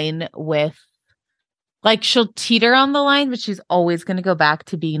 align with, like, she'll teeter on the line, but she's always going to go back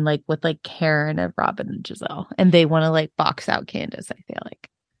to being like with like Karen and Robin and Giselle. And they want to like box out Candace, I feel like.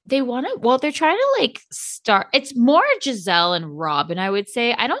 They want to, well, they're trying to like start. It's more Giselle and Robin, I would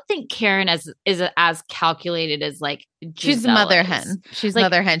say. I don't think Karen is as calculated as like Giselle. She's the mother hen. She's like,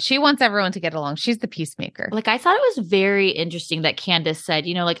 mother hen. She wants everyone to get along. She's the peacemaker. Like, I thought it was very interesting that Candace said,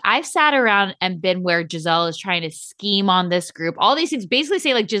 you know, like, I've sat around and been where Giselle is trying to scheme on this group. All these things basically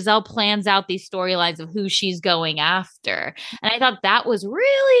say like Giselle plans out these storylines of who she's going after. And I thought that was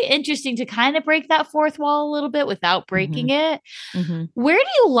really interesting to kind of break that fourth wall a little bit without breaking it. Mm-hmm. Where do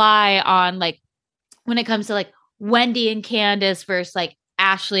you lie on, like, when it comes to like Wendy and Candace versus like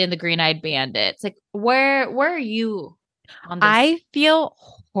Ashley and the Green-Eyed Bandits? Like, where are you on this? I feel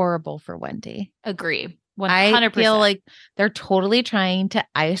horrible for Wendy. Agree. 100%. I feel like they're totally trying to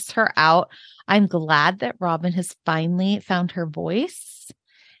ice her out. I'm glad that Robin has finally found her voice.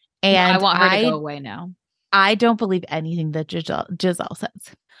 And I want her to go away now. I don't believe anything that Giselle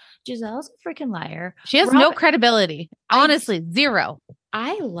says. Giselle's a freaking liar. She has no credibility. Honestly, zero.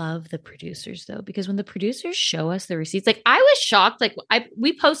 I love the producers though, because when the producers show us the receipts, like, I was shocked. Like,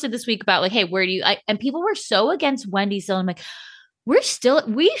 we posted this week about like, hey, where do you, and people were so against Wendy still. I'm like, we've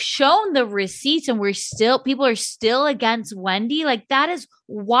shown the receipts and people are still against Wendy. Like, that is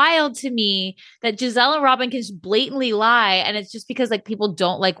wild to me that Giselle and Robin can just blatantly lie. And it's just because like people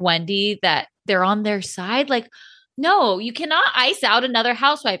don't like Wendy that they're on their side. Like, no, you cannot ice out another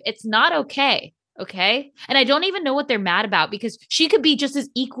housewife. It's not okay. Okay. And I don't even know what they're mad about, because she could be just as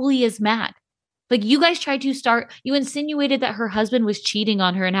equally as mad. Like, you guys tried to you insinuated that her husband was cheating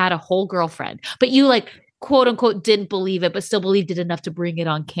on her and had a whole girlfriend, but you like, quote unquote, didn't believe it, but still believed it enough to bring it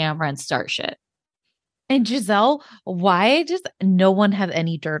on camera and start shit. And Giselle, why does no one have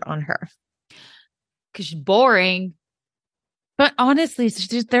any dirt on her? Because she's boring. But honestly,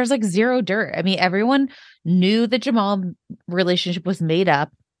 there's like zero dirt. I mean, everyone knew the Jamal relationship was made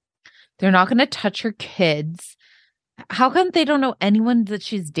up. They're not going to touch her kids. How come they don't know anyone that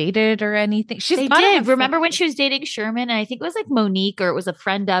she's dated or anything? They did. Remember when she was dating Sherman? And I think it was like Monique, or it was a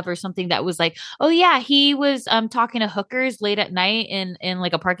friend of, or something, that was like, oh yeah, he was talking to hookers late at night in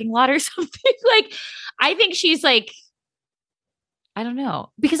like a parking lot or something. Like, I think she's like, I don't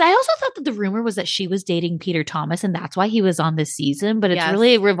know. Because I also thought that the rumor was that she was dating Peter Thomas, and that's why he was on this season. But it's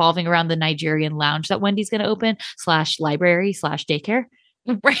really revolving around the Nigerian lounge that Wendy's going to open / library / daycare.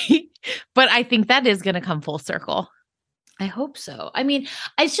 Right. But I think that is going to come full circle. I hope so. I mean,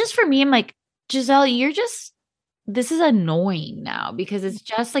 it's just, for me, I'm like, Giselle, you're just this is annoying now because it's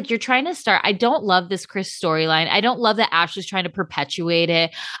just like you're trying to start. I don't love this Chris storyline. I don't love that Ashley's trying to perpetuate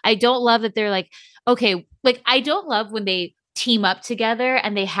it. I don't love that they're like, okay, like I don't love when they team up together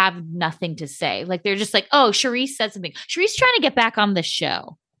and they have nothing to say. Like they're just like, oh, Charisse said something. Charisse trying to get back on the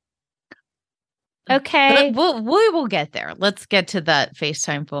show. Okay. But we will get there. Let's get to that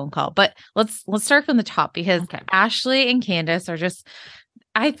FaceTime phone call. But let's start from the top because Ashley and Candace are just,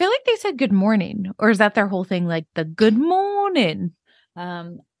 I feel like they said good morning. Or is that their whole thing? Like the good morning.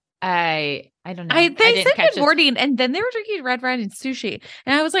 I don't know. They said good morning and then they were drinking red wine and sushi.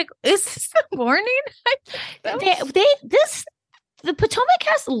 And I was like, is this the morning? The Potomac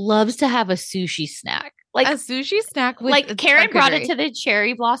cast loves to have a sushi snack. Like a sushi snack with like Karen brought it to the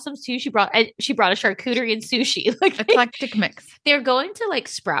cherry blossoms too. She brought a charcuterie and sushi. Like eclectic mix. They're going to like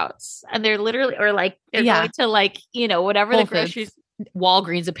Sprouts and they're literally or like they're going to like, you know, whatever Whole the groceries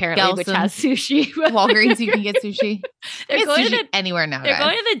Walgreens apparently, which has sushi. Walgreens, you can get sushi. They're going sushi anywhere now. They're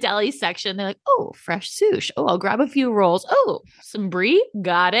going to the deli section. They're like, oh, fresh sushi. Oh, I'll grab a few rolls. Oh, some brie.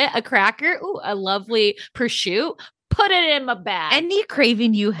 Got it. A cracker. Oh, a lovely prosciutto. Put it in my bag. Any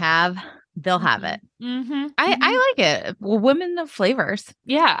craving you have, they'll have it. I like it. Well, women of flavors.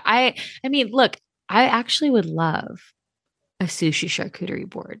 Yeah. I mean, look, I actually would love a sushi charcuterie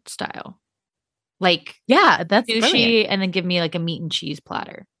board style. Like, yeah, that's sushi brilliant. and then give me like a meat and cheese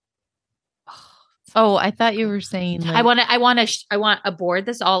platter. Oh, I thought you were saying like, I want a board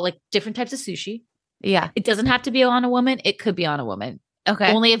that's all like different types of sushi. Yeah. It doesn't have to be on a woman. It could be on a woman.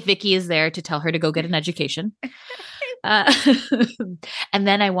 Okay. Only if Vicky is there to tell her to go get an education. And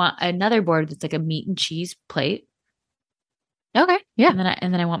then I want another board that's like a meat and cheese plate. Okay. Yeah.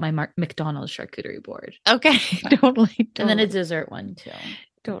 And then I want my McDonald's charcuterie board. Okay. Totally. And then a dessert one too.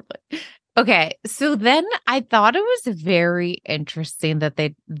 Totally. Okay. So then I thought it was very interesting that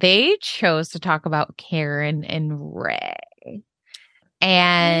they chose to talk about Karen and Ray.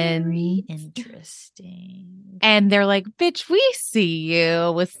 And very interesting. And they're like, bitch, we see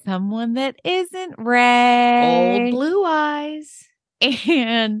you with someone that isn't Ray. Old blue eyes.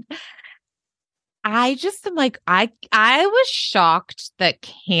 And I just am like, I was shocked that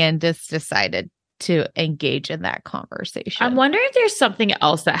Candace decided to engage in that conversation. I'm wondering if there's something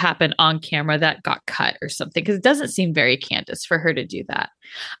else that happened on camera that got cut or something, because it doesn't seem very Candace for her to do that.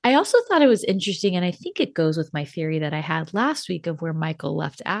 I also thought it was interesting, and I think it goes with my theory that I had last week of where Michael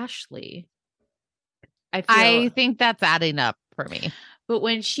left Ashley. I think that's adding up for me. But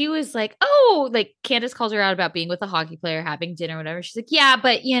when she was like, oh, like Candace calls her out about being with a hockey player, having dinner, whatever. She's like, yeah,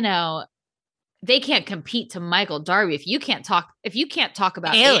 but you know, they can't compete to Michael Darby. If you can't talk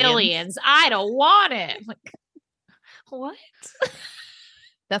about aliens, I don't want it. I'm like, what?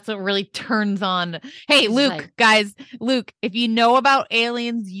 That's what really turns on. Hey, Luke, guys, if you know about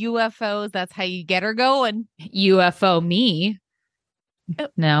aliens, UFOs, that's how you get her going. UFO me.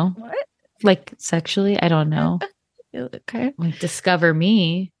 No. What? Like sexually? I don't know. Okay. Like discover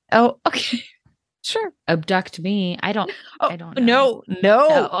me. Oh, okay. Sure. Abduct me. I don't No.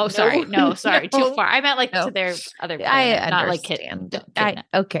 know. Oh, sorry. No, sorry. No. Too far. I meant like to their other planet, I not understand. like kid.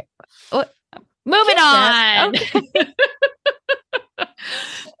 Okay. Moving on. Okay.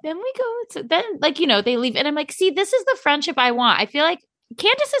 Then we go to like, you know, they leave and I'm like, see, this is the friendship I want. I feel like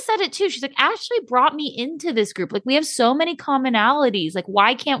Candace has said it too. She's like, Ashley brought me into this group. Like we have so many commonalities. Like,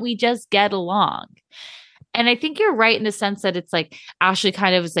 why can't we just get along? And I think you're right in the sense that it's like Ashley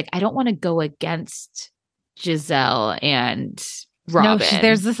kind of is like, I don't want to go against Giselle and Robin. No,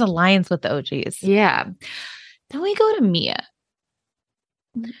 there's this alliance with the OGs. Yeah. Then we go to Mia.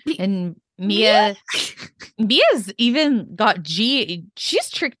 And Mia's even got G. She's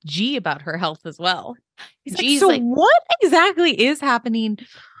tricked G about her health as well. G's like, what exactly is happening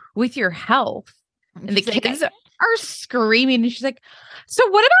with your health? And the kids are screaming. And she's like, so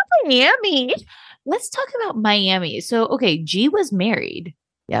what about Miami? Let's talk about Miami. So, okay, G was married.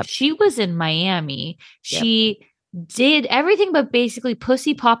 Yep. She was in Miami. She did everything but basically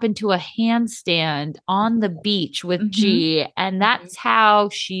pussy pop into a handstand on the beach with G. And that's how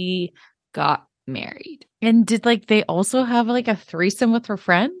she got married. And did like they also have like a threesome with her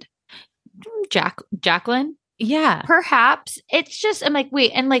friend? Jacqueline? Yeah. Perhaps. It's just, I'm like,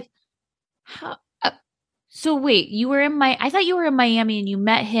 wait, and like, how? So wait, I thought you were in Miami and you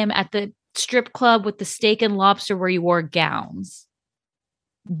met him at the strip club with the steak and lobster where you wore gowns.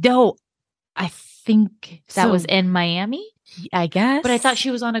 No, I think that was in Miami. I guess, but I thought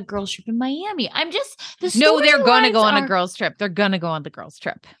she was on a girls trip in Miami. I'm just they're going to go on a girls trip. They're going to go on the girls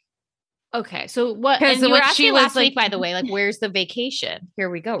trip. Okay, so what? And you were asking last week, by the way, like, where's the vacation? Here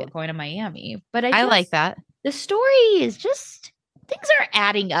we go. We're going to Miami. But I like that. The story is just things are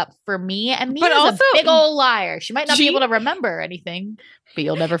adding up for me. And Mia's also, a big old liar. She might not be G- able to remember anything, but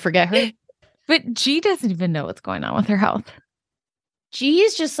you'll never forget her. But G doesn't even know what's going on with her health. G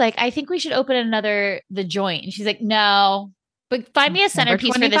is just like, I think we should open the joint. And she's like, no, but find me a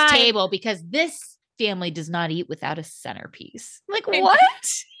centerpiece for this table because this family does not eat without a centerpiece. Like, what?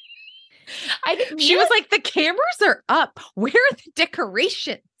 She was like, the cameras are up. Where are the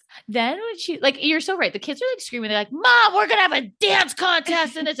decorations? Then when she, like, you're so right. The kids are like screaming. They're like, Mom, we're going to have a dance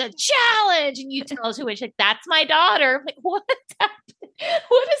contest and it's a challenge. And you tell us who, and she's like, that's my daughter. I'm like, what happened?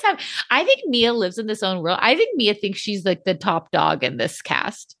 What is happening? I think Mia lives in this own world. I think Mia thinks she's like the top dog in this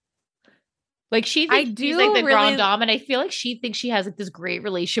cast. Like she's like the grand dame, and I feel like she thinks she has like this great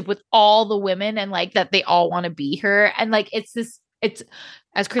relationship with all the women and like that they all want to be her. And like it's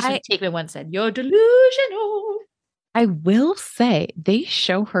as Kristen Takeman once said, you're delusional. I will say they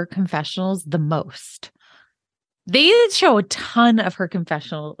show her confessionals the most. They show a ton of her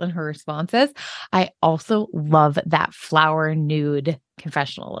confessional and her responses. I also love that flower nude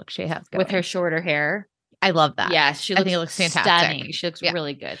confessional look she has going. With her shorter hair. I love that. Yeah, I think it looks fantastic. Stunning. She looks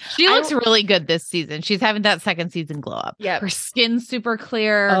really good. She looks really good this season. She's having that second season glow up. Yeah, her skin's super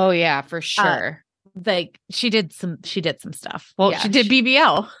clear. Oh yeah, for sure. Like she did some stuff. Well, she did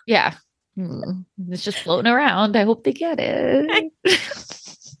BBL. Yeah, it's just floating around. I hope they get it.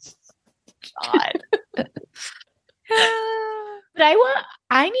 God. But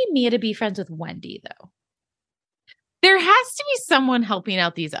I need Mia to be friends with Wendy though. There has to be someone helping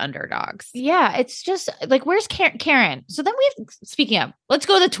out these underdogs. Yeah, it's just like, where's Karen? So then speaking of, let's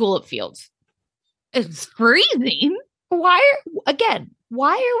go to the tulip fields. It's freezing. Why are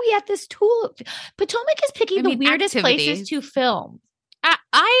we at this tulip? Potomac is picking the weirdest places to film.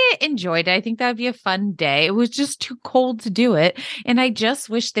 I enjoyed it. I think that would be a fun day. It was just too cold to do it. And I just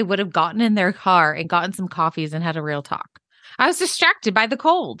wish they would have gotten in their car and gotten some coffees and had a real talk. I was distracted by the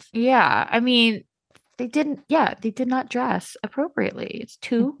cold. Yeah. I mean, they did not dress appropriately. It's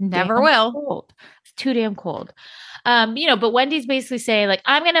too never will. Cold. It's too damn cold. But Wendy's basically saying, like,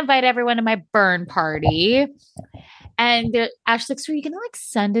 I'm gonna invite everyone to my burn party. And Ashley's like, so are you gonna like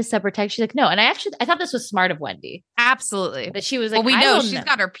send a separate text? She's like, no. And I thought this was smart of Wendy. Absolutely. But she was like, well, we know she's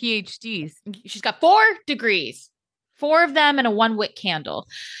got her PhDs. She's got 4 degrees. 4 of them and a 1-wick candle.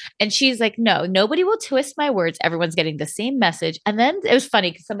 And she's like, no, nobody will twist my words. Everyone's getting the same message. And then it was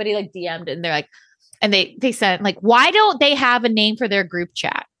funny because somebody like DM'd and they're like, and they said, like, why don't they have a name for their group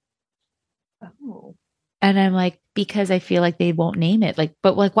chat? Oh. And I'm like, because I feel like they won't name it. Like,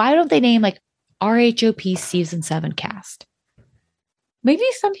 but like, why don't they name like RHOP season 7 cast? Maybe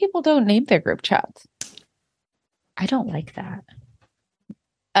some people don't name their group chats. I don't like that.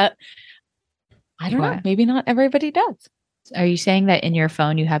 I don't know. Maybe not everybody does. Are you saying that in your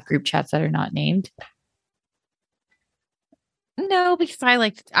phone you have group chats that are not named? No, because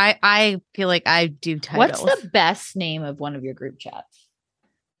I feel like I do titles. What's the best name of one of your group chats?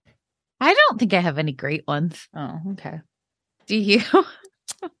 I don't think I have any great ones. Oh, okay. Do you?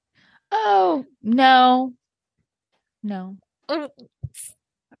 Oh, no.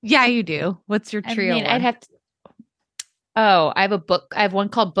 Yeah, you do. What's your trio? I'd have to. Oh, I have one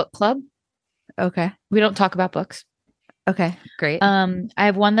called Book Club. Okay. We don't talk about books. Okay, great. I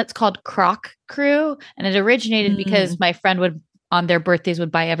have one that's called Croc Crew, and it originated because my friend would, on their birthdays,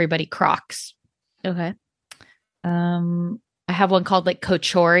 would buy everybody Crocs. Okay. I have one called like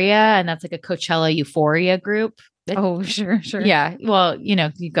Cochoria, and that's like a Coachella Euphoria group. Oh, sure. Yeah. Well,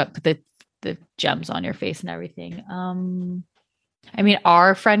 you got the gems on your face and everything. I mean,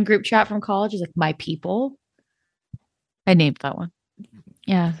 our friend group chat from college is like My People. I named that one.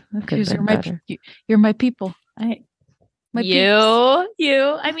 Yeah. Okay. You're my people.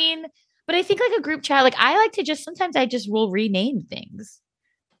 You. I mean, but I think like a group chat, like I like to sometimes I just will rename things.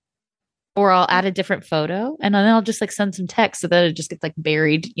 Or I'll add a different photo and then I'll just like send some text so that it just gets like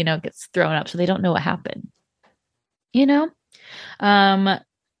buried, gets thrown up so they don't know what happened. I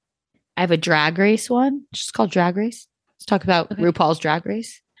have a drag race one, just called Drag Race. Let's talk about RuPaul's Drag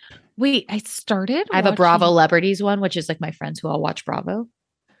Race. Wait, I have a Bravo Celebrities one, which is like my friends who all watch Bravo.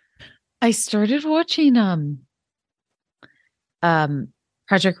 I started watching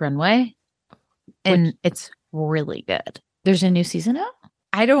Project Runway, and it's really good. There's a new season out?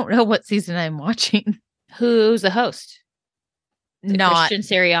 I don't know what season I'm watching. Who's the host? Not Christian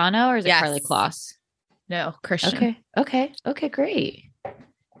Siriano, or is it Carly Kloss? No, Christian. Okay, great.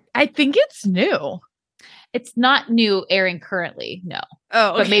 I think it's new. It's not new, airing currently. No.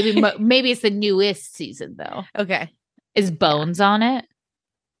 Oh, okay. But maybe it's the newest season though. Okay. Is Bones on it?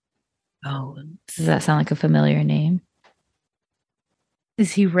 Bones. Does that sound like a familiar name?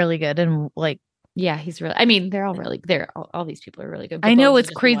 Is he really good? And like, Yeah, he's really. I mean, they're all really. All these people are really good. I know, Bones it's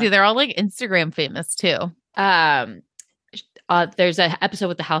is just crazy. one. They're all like Instagram famous too. There's an episode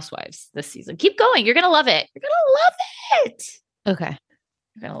with the housewives this season. Keep going. You're gonna love it. You're gonna love it. Okay.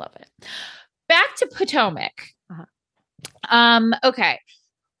 You're gonna love it. Back to Potomac. Okay.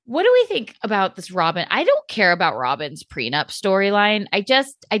 What do we think about this Robin? I don't care about Robin's prenup storyline.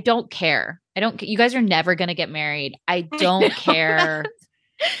 I don't care. You guys are never gonna get married. I don't care.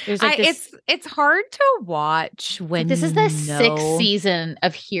 There's like it's hard to watch when this is the sixth season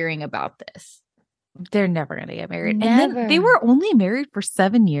of hearing about this. They're never going to get married. Never. And then they were only married for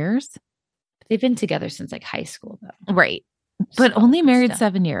 7 years. They've been together since like high school though. Right. But only married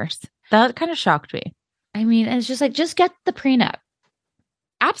 7 years. That kind of shocked me. I mean, and it's just like, just get the prenup.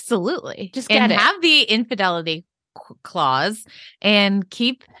 Absolutely. Just get and it. Have the infidelity clause and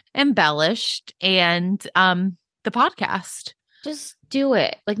keep embellished and the podcast. Just do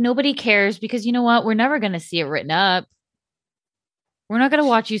it. Like nobody cares because you know what? We're never going to see it written up. We're not going to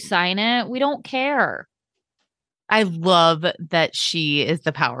watch you sign it. We don't care. I love that she is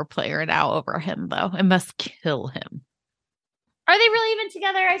the power player now over him, though. It must kill him. Are they really even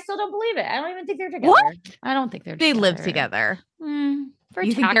together? I still don't believe it. I don't even think they're together. What? I don't think they're They together. live together. For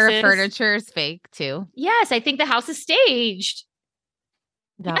you think their furniture is fake, too? Yes, I think the house is staged.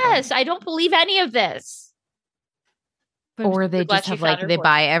 Yes, I don't believe any of this. Or they just have like, they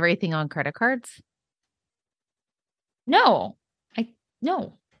buy everything on credit cards? No.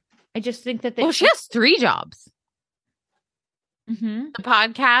 I just think that they. Well, she has 3 jobs. Mm-hmm. The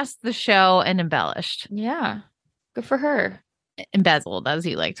podcast, the show, and embellished. Yeah. Good for her. Embezzled, as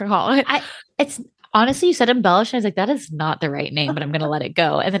you like to call it. It's honestly, you said embellished. I was like, that is not the right name, but I'm going to let it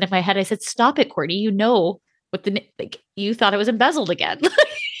go. And then in my head, I said, stop it, Courtney. You know what you thought it was embezzled again.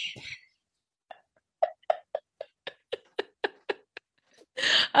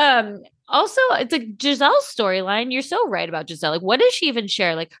 Also, it's like Giselle's storyline. You're so right about Giselle. Like, what does she even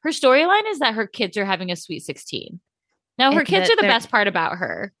share? Like, her storyline is that her kids are having a sweet 16. Now, her kids are the best part about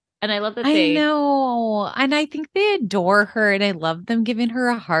her. And I love that I know. And I think they adore her and I love them giving her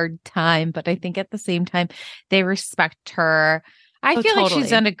a hard time. But I think at the same time, they respect her. I feel like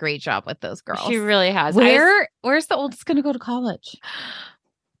she's done a great job with those girls. She really has. Where's the oldest going to go to college?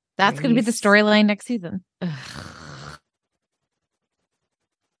 That's going to be the storyline next season.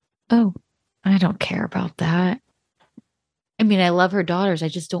 Oh, I don't care about that. I mean, I love her daughters. I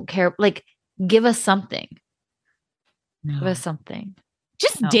just don't care. Like, give us something. No. Give us something.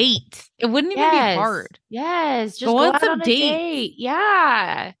 Just date. It wouldn't even be hard. Yes. Just go go on out some on a dates. date.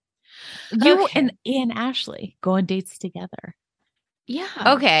 Yeah. You and Ashley go on dates together. Yeah.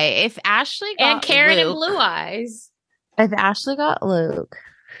 Okay. If Ashley got and Karen Luke, and Blue Eyes. If Ashley got Luke,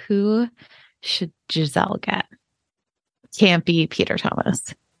 who should Giselle get? Can't be Peter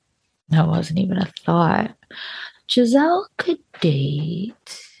Thomas. That wasn't even a thought. Giselle could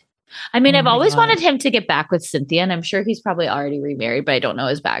date. I mean, I've always wanted him to get back with Cynthia, and I'm sure he's probably already remarried, but I don't know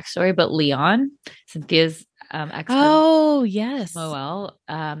his backstory. But Leon, Cynthia's ex. Oh, yes. Oh, well.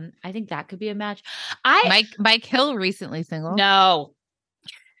 I think that could be a match. Mike Hill recently single. No.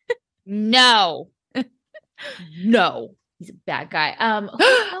 No. No. He's a bad guy.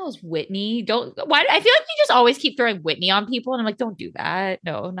 Who else? Whitney. Why? I feel like you just always keep throwing Whitney on people, and I'm like, don't do that.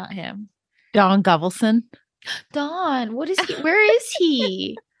 No, not him. Don Govelson. Don, what is he? Where is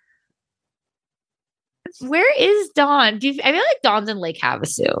he? Where is Don? I feel like Don's in Lake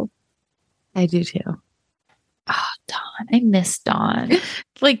Havasu. I do too. Oh, Don. I miss Don.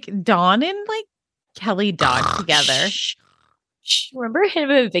 Like Dawn and like Kelly Dodd together. Remember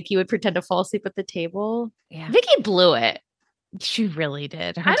him and Vicky would pretend to fall asleep at the table? Yeah. Vicky blew it. She really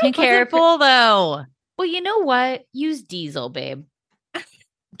did. Her I don't tank care wasn't full though. Well, you know what? Use diesel, babe.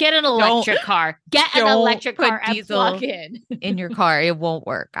 Get an electric car. Get an electric car and plug in your car. It won't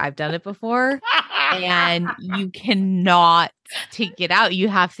work. I've done it before. And you cannot take it out. You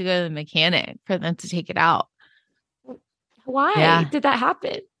have to go to the mechanic for them to take it out. Why did that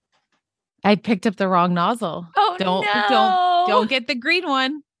happen? I picked up the wrong nozzle. Oh, don't get the green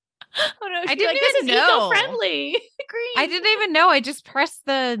one. Oh no! I didn't even know. Eco-friendly. Green. I didn't even know. I just pressed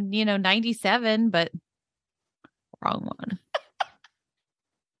the 97, but wrong one.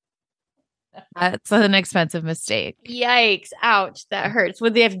 That's an expensive mistake. Yikes! Ouch! That hurts. What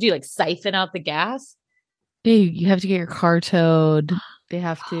do they have to do? Like siphon out the gas? Dude, you have to get your car towed. They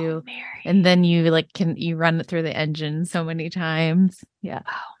have to, and then you run it through the engine so many times. Yeah,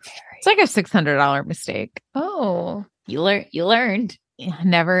 it's like a $600 mistake. Oh, you learned. Yeah,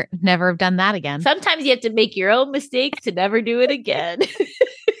 never have done that again. Sometimes you have to make your own mistakes to never do it again.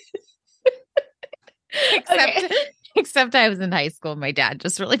 Except I was in high school. My dad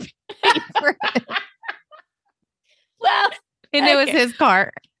just really Well, And it was okay. his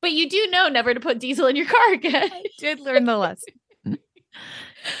car. But you do know never to put diesel in your car again. I did learn the lesson.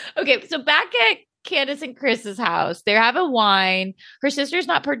 Okay, so back at Candace and Chris's house, they're having wine. Her sister's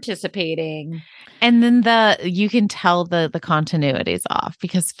not participating. And then you can tell the continuity is off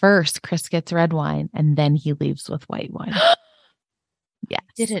because first Chris gets red wine and then he leaves with white wine. Yes.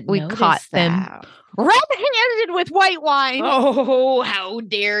 Didn't we notice caught them that. red-handed with white wine. Oh, how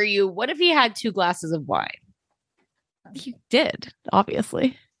dare you. What if he had 2 glasses of wine? He did,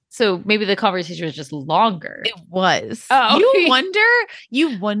 obviously. So maybe the conversation was just longer. It was. Oh.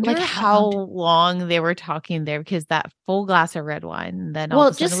 You wonder Like, how how long they were talking there because that full glass of red wine and then all Well,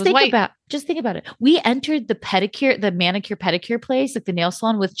 of a sudden just it was think white. about it. We entered the manicure pedicure place, like the nail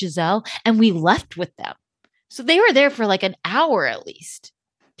salon with Giselle, and we left with them. So they were there for like an hour at least.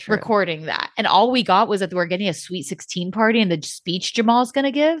 True. Recording that. And all we got was that we're getting a Sweet 16 party and the speech Jamal's going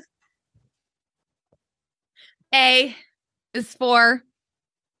to give. A is for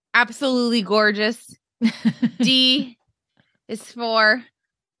absolutely gorgeous. D is for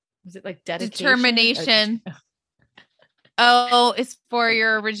Was it like dedication? determination. O is for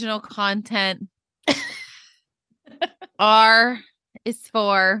your original content. R is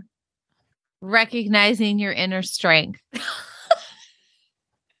for recognizing your inner strength.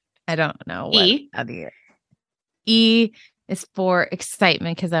 I don't know what E? other. E is for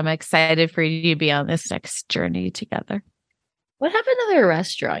excitement because I'm excited for you to be on this next journey together. What happened to their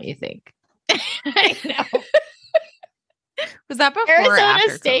restaurant, you think? I know. Was that before or Arizona after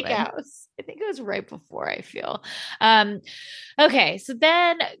COVID? Steakhouse. I think it was right before, I feel. Okay, so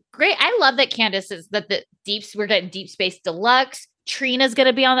then great. I love that Candace is that we're getting Deep Space Deluxe. Trina's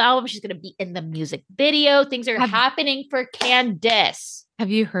gonna be on the album. She's gonna be in the music video. Things are happening for Candace. Have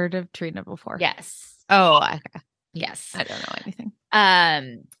you heard of Trina before? Yes. Oh, okay. Yes. I don't know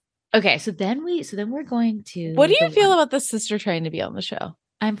anything. Okay, so then we're going to What do you feel about the sister trying to be on the show?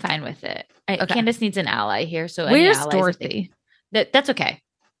 I'm fine with it. Okay. Candace needs an ally here. So any Where's allies, I think- Dorothy? That's okay.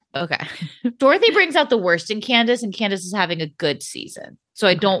 Okay. Dorothy brings out the worst in Candace, and Candace is having a good season. So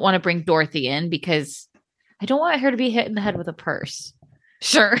I don't want to bring Dorothy in because I don't want her to be hit in the head with a purse.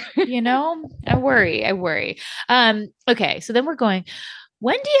 Sure. You know, I worry. Okay, so then we're going.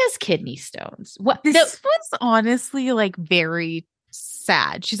 Wendy has kidney stones. What? This was honestly like very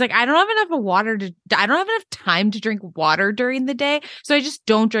sad. She's like, I don't have enough time to drink water during the day. So I just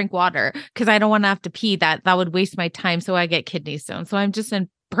don't drink water because I don't want to have to pee. That would waste my time. So I get kidney stones. So I'm just in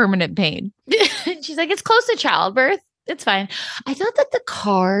permanent pain. She's like, it's close to childbirth. It's fine. I thought that the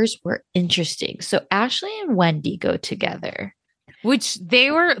cars were interesting. So Ashley and Wendy go together. Which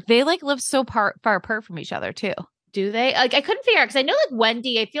they like live so far apart from each other too. Do they? Like, I couldn't figure out because I know like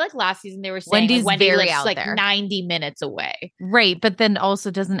Wendy, I feel like last season they were saying Wendy's Wendy very lives out like there. 90 minutes away. Right. But then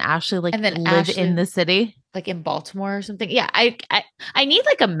also doesn't Ashley like And then live Ashley- in the city? Like in Baltimore or something. Yeah. I need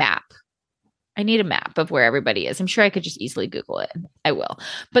like a map. I need a map of where everybody is. I'm sure I could just easily Google it. I will.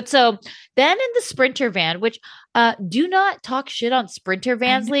 But so then in the Sprinter van, which do not talk shit on Sprinter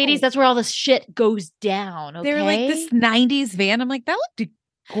vans, ladies. That's where all the shit goes down. Okay? They're like this 90s van. I'm like, that looked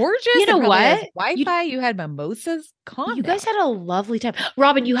gorgeous. You know It probably has what? Wi-Fi. You had mimosas. Calm You guys down. had a lovely time.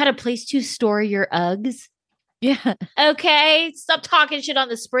 Robin, you had a place to store your Uggs. Yeah. Okay. Stop talking shit on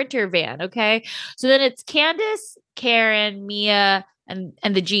the Sprinter van. Okay. So then it's Candace, Karen, Mia, and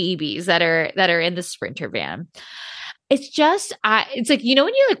the GEBs that are in the Sprinter van. It's just, it's like, you know,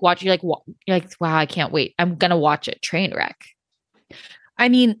 when you like watch, you're like, wow, I can't wait. I'm going to watch a train wreck. I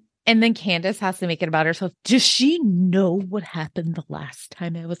mean, and then Candace has to make it about herself. Does she know what happened the last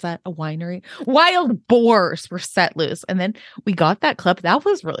time I was at a winery? Wild boars were set loose. And then we got that clip. That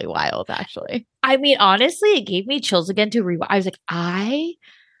was really wild, actually. I mean, honestly, it gave me chills again to rewatch. I was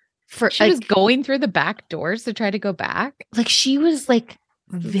like, She was going through the back doors to try to go back. like she was like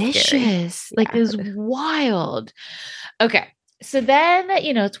Scary. vicious. Like it was wild. Okay. So then,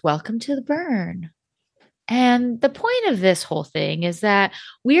 you know, it's welcome to the burn. And the point of this whole thing is that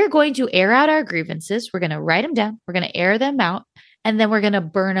we are going to air out our grievances. We're going to write them down. We're going to air them out. And then we're going to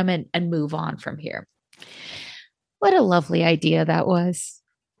burn them and move on from here. What a lovely idea that was.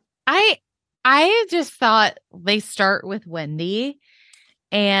 I just thought they start with Wendy.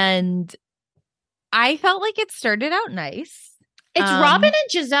 And I felt like it started out nice. It's Robin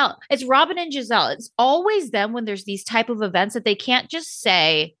and Giselle. It's Robin and Giselle. It's always them when there's these type of events that they can't just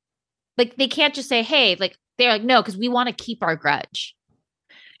say, like, they can't just say, hey, like, they're like, no, because we want to keep our grudge.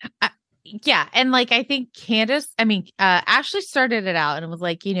 Yeah. And like, I think Ashley started it out and it was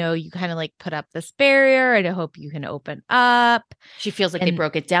like, you know, you kind of like put up this barrier and I hope you can open up. She feels like they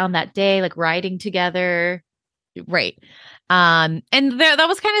broke it down that day, like riding together. Right. And that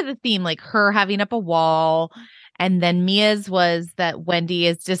was kind of the theme, like her having up a wall. And then Mia's was that Wendy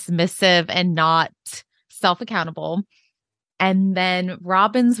is dismissive and not self-accountable. And then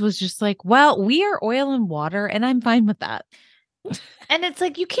Robin's was just like, well, we are oil and water, and I'm fine with that. And it's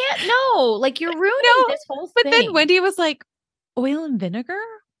like, you can't know. Like, you're ruining this whole thing. But then Wendy was like, oil and vinegar?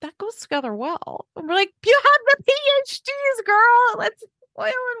 That goes together well. And we're like, you have the PhDs, girl. Let's oil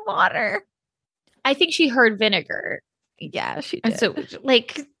and water. I think she heard vinegar. Yeah, she did. So,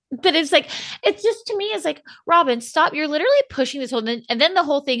 like, but it's like, it's just, to me, it's like, Robin, stop. You're literally pushing this whole thing. And then the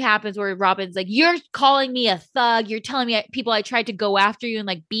whole thing happens where Robin's like, you're calling me a thug. You're telling me people I tried to go after you and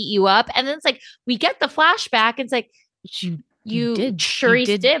like beat you up. And then it's like, we get the flashback. It's like, you did.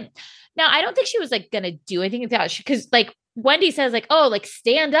 Charisse did. Now, I don't think she was like going to do anything with that. Because like Wendy says like, oh, like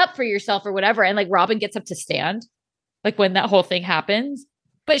stand up for yourself or whatever. And like Robin gets up to stand like when that whole thing happens.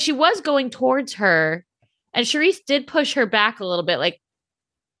 But she was going towards her. And Charisse did push her back a little bit. Like,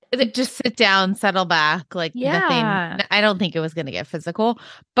 just sit down, settle back. Like, nothing. I don't think it was going to get physical.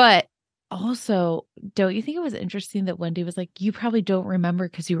 But also, don't you think it was interesting that Wendy was like, you probably don't remember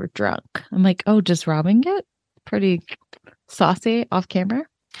because you were drunk? I'm like, oh, does Robin get pretty saucy off camera?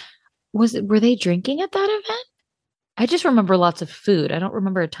 Were they drinking at that event? I just remember lots of food. I don't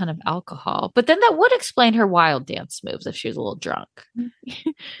remember a ton of alcohol. But then that would explain her wild dance moves if she was a little drunk.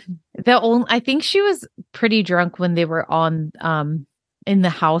 I think she was pretty drunk when they were on in the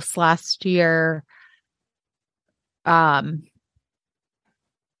house last year. Where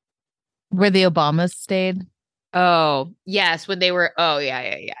the Obamas stayed. Oh, yes, when they were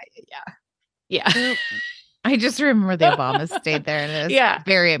yeah. I just remember the Obamas stayed there and I was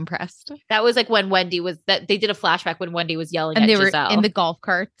very impressed. That was like when Wendy was that they did a flashback when Wendy was yelling and at they Giselle. were in the golf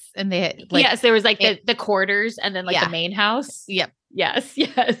carts and they had, like, yes, there was like the quarters and then like the main house. Yep. Yes.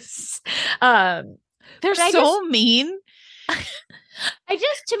 They're so mean.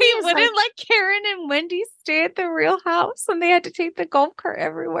 To me, they wouldn't let Karen and Wendy stay at the real house and they had to take the golf cart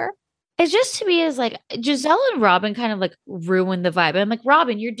everywhere. It's just, to me, is like Giselle and Robin kind of like ruined the vibe. I'm like,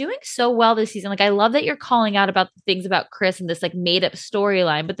 Robin, you're doing so well this season. Like, I love that you're calling out about the things about Chris and this like made up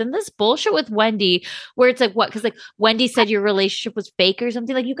storyline. But then this bullshit with Wendy, where it's like, what? Because like Wendy said your relationship was fake or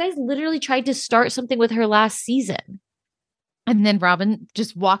something. Like, you guys literally tried to start something with her last season. And then Robin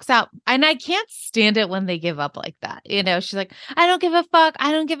just walks out. And I can't stand it when they give up like that. You know, she's like, I don't give a fuck.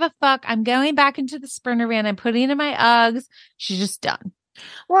 I don't give a fuck. I'm going back into the Sprinter van. I'm putting in my Uggs. She's just done.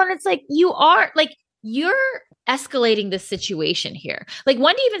 Well, and it's like, you're escalating this situation here. Like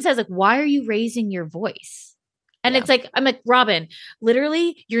Wendy even says, like, why are you raising your voice? And it's like, I'm like, Robin,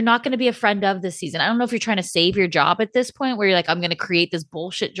 literally, you're not going to be a friend of this season. I don't know if you're trying to save your job at this point where you're like, I'm going to create this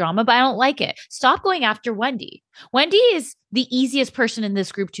bullshit drama, but I don't like it. Stop going after Wendy. Wendy is the easiest person in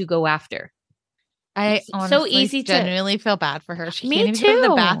this group to go after. I honestly genuinely feel bad for her. She can't even go to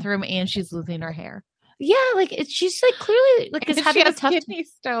the bathroom and she's losing her hair. Yeah, like she's like clearly like is having a tough kidney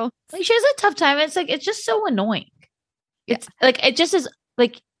stones. Like she has a tough time. It's like it's just so annoying. It's like it just is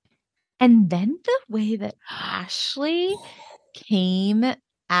like, and then the way that Ashley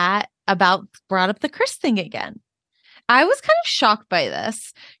brought up the Chris thing again. I was kind of shocked by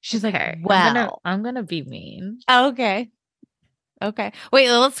this. She's like, well, I'm gonna be mean. Okay. Wait,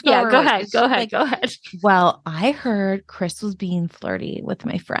 let's go. Yeah, go ahead. Well, I heard Chris was being flirty with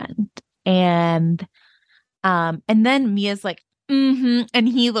my friend. And then Mia's like, and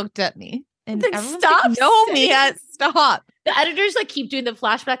he looked at me and like, everyone's stop, like, no, Mia, stop. The editors like keep doing the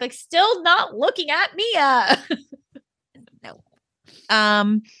flashback, like still not looking at Mia.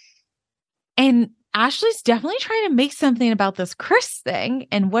 No. And Ashley's definitely trying to make something about this Chris thing.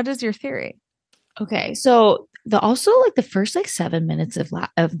 And what is your theory? Okay, so the first like 7 minutes of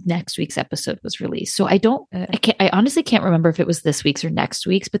next week's episode was released. So I honestly can't remember if it was this week's or next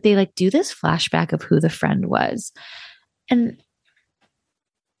week's, but they like do this flashback of who the friend was, and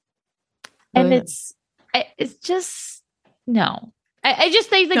it's just no. I just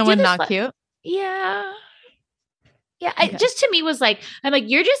think like someone not cute. Yeah. Okay. Just to me was like, I'm like,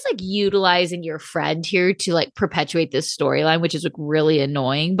 you're just like utilizing your friend here to like perpetuate this storyline, which is like really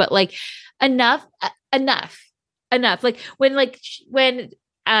annoying. But like enough. Like when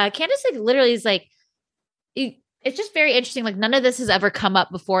Candace like literally is like, it's just very interesting. Like none of this has ever come up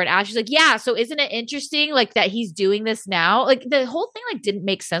before. And Ashley's like, yeah. So isn't it interesting? Like that he's doing this now? Like the whole thing like didn't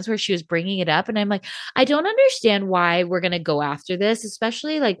make sense where she was bringing it up. And I'm like, I don't understand why we're going to go after this,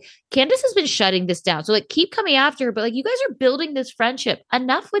 especially like Candace has been shutting this down. So like keep coming after her, but like you guys are building this friendship.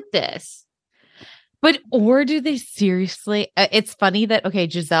 Enough with this. But or do they seriously? It's funny that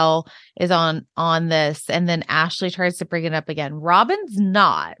Giselle is on this, and then Ashley tries to bring it up again. Robin's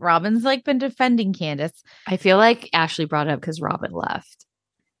not. Robin's like been defending Candace. I feel like Ashley brought it up because Robin left.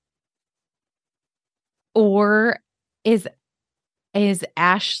 Or is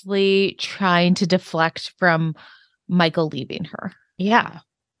Ashley trying to deflect from Michael leaving her? Yeah.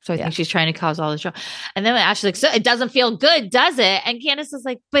 So I think she's trying to cause all this trouble. And then Ashley's like, so it doesn't feel good, does it? And Candace is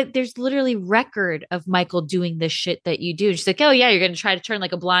like, but there's literally record of Michael doing this shit that you do. And she's like, oh yeah, you're going to try to turn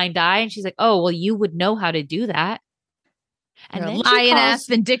like a blind eye. And she's like, oh, well, you would know how to do that. And You're then a lying ass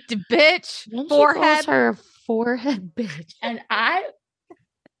vindictive bitch. Forehead. Her forehead bitch. And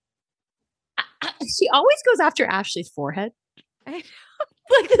she always goes after Ashley's forehead. Like,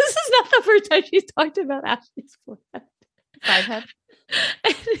 this is not the first time she's talked about Ashley's forehead. Five head.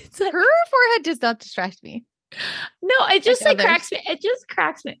 It's like, her forehead does not distract me. No, it just like cracks me. It just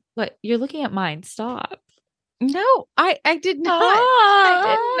cracks me. What? You're looking at mine. Stop. No, I did not.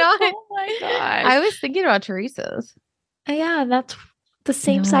 I did not. Oh my god. I was thinking about Teresa's. Yeah, that's the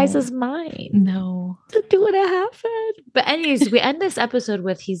same size as mine. No. The 2.5 head. But anyways, we end this episode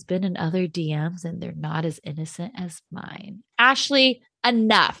with he's been in other DMs and they're not as innocent as mine. Ashley,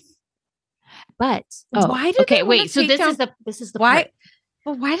 enough. But why did okay, wait. So this is the why? part.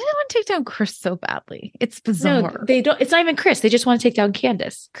 Well, why do they want to take down Chris so badly? It's bizarre. No, they don't. It's not even Chris. They just want to take down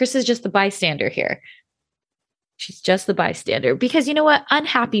Candace. Chris is just the bystander here. She's just the bystander because you know what?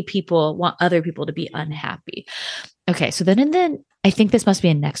 Unhappy people want other people to be unhappy. Okay, so then I think this must be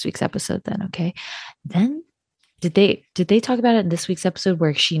in next week's episode. Then okay, then did they talk about it in this week's episode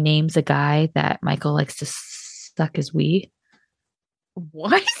where she names a guy that Michael likes to suck his wee?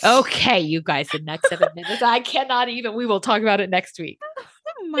 What? Okay, you guys, the next 7 minutes. I cannot even. We will talk about it next week.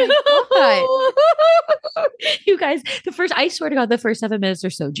 Oh my God. You guys, I swear to God, the first 7 minutes are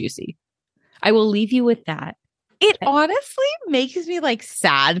so juicy. I will leave you with that. It honestly makes me like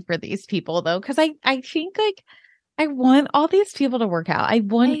sad for these people though, because I think like I want all these people to work out. I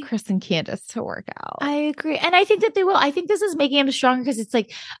want Chris and Candace to work out. I agree. And I think that they will. I think this is making them stronger because it's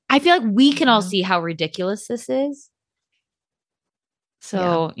like, I feel like we can all see how ridiculous this is.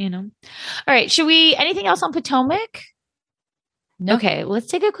 So, you know. All right. Should we, anything else on Potomac? No. Okay. Let's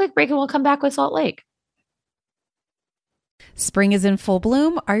take a quick break and we'll come back with Salt Lake. Spring is in full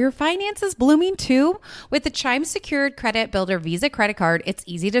bloom. Are your finances blooming too? With the Chime Secured Credit Builder Visa credit card, it's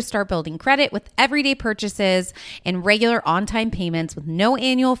easy to start building credit with everyday purchases and regular on-time payments with no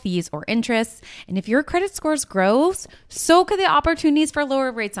annual fees or interest. And if your credit scores grows, so could the opportunities for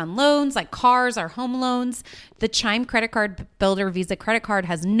lower rates on loans like cars or home loans. The Chime Credit Card Builder Visa credit card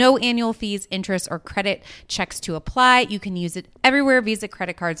has no annual fees, interest, or credit checks to apply. You can use it everywhere Visa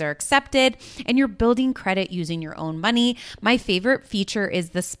credit cards are accepted, and you're building credit using your own money. My favorite feature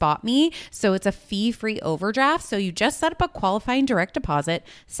is the Spot Me. So it's a fee-free overdraft. So you just set up a qualifying direct deposit,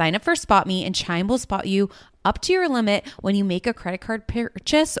 sign up for Spot Me, and Chime will spot you up to your limit when you make a credit card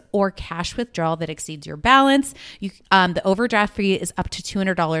purchase or cash withdrawal that exceeds your balance. The overdraft fee is up to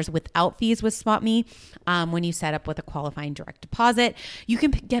 $200 without fees with Spot Me. When you set up with a qualifying direct deposit, you can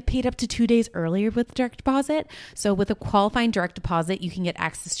get paid up to 2 days earlier with direct deposit. So with a qualifying direct deposit, you can get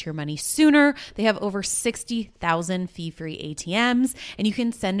access to your money sooner. They have over 60,000 fee-free ATMs, and you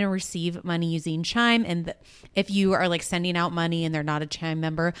can send and receive money using Chime. And if you are like sending out money and they're not a Chime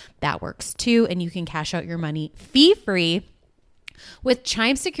member, that works too. And you can cash out your money fee-free. With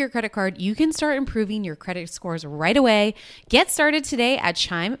Chime Secure Credit Card, you can start improving your credit scores right away. Get started today at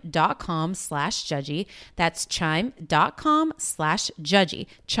chime.com/judgy. That's chime.com/judgy.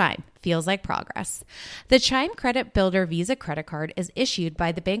 Chime feels like progress. The Chime Credit Builder Visa credit card is issued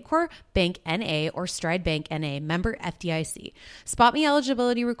by the Bancorp Bank N.A. or Stride Bank N.A. member FDIC. Spot Me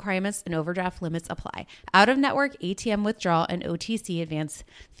eligibility requirements and overdraft limits apply. Out-of-network ATM withdrawal and OTC advance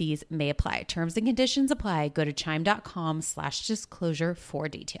fees may apply. Terms and conditions apply. Go to chime.com/disclosure for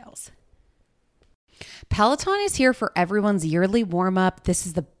details. Peloton is here for everyone's yearly warm-up. This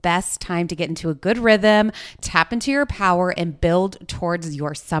is the best time to get into a good rhythm, tap into your power, and build towards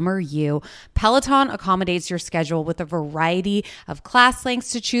your summer you. Peloton accommodates your schedule with a variety of class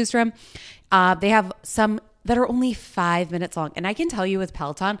lengths to choose from. They have some that are only 5 minutes long. And I can tell you with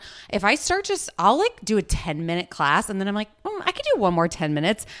Peloton, if I start I'll like do a 10-minute class and then I'm like, I could do one more 10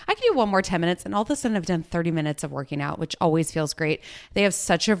 minutes. I could do one more 10 minutes. And all of a sudden I've done 30 minutes of working out, which always feels great. They have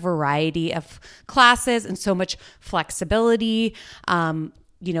such a variety of classes and so much flexibility.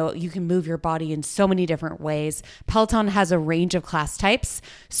 You can move your body in so many different ways. Peloton has a range of class types.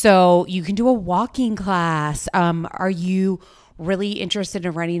 So you can do a walking class. Are you really interested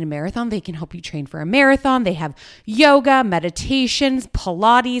in running a marathon, they can help you train for a marathon. They have yoga, meditations,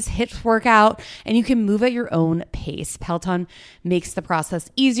 Pilates, HIIT workout, and you can move at your own pace. Peloton makes the process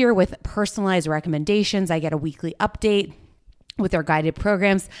easier with personalized recommendations. I get a weekly update with their guided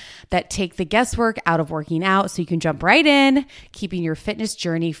programs that take the guesswork out of working out so you can jump right in, keeping your fitness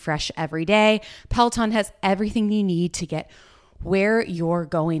journey fresh every day. Peloton has everything you need to get where you're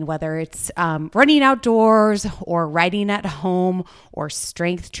going, whether it's running outdoors or riding at home or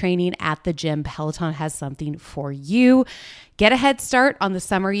strength training at the gym. Peloton has something for you. Get a head start on the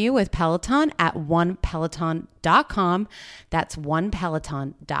summer you with Peloton at onepeloton.com. That's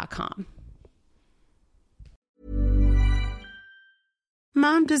onepeloton.com.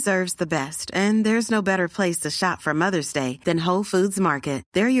 Mom deserves the best, and there's no better place to shop for Mother's Day than Whole Foods Market.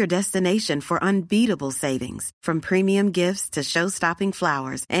 They're your destination for unbeatable savings, from premium gifts to show-stopping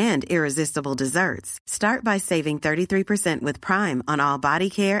flowers and irresistible desserts. Start by saving 33% with Prime on all body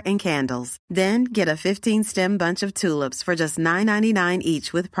care and candles. Then get a 15-stem bunch of tulips for just $9.99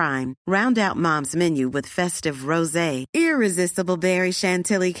 each with Prime. Round out Mom's menu with festive rosé, irresistible berry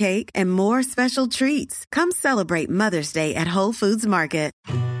chantilly cake, and more special treats. Come celebrate Mother's Day at Whole Foods Market.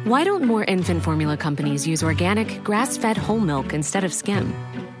 Why don't more infant formula companies use organic, grass-fed whole milk instead of skim?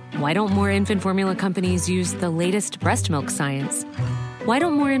 Why don't more infant formula companies use the latest breast milk science? Why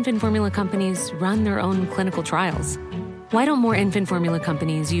don't more infant formula companies run their own clinical trials? Why don't more infant formula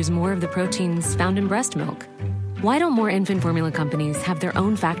companies use more of the proteins found in breast milk? Why don't more infant formula companies have their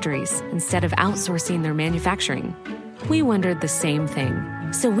own factories instead of outsourcing their manufacturing? We wondered the same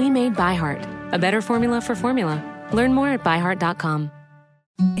thing. So we made ByHeart, a better formula for formula. Learn more at byheart.com.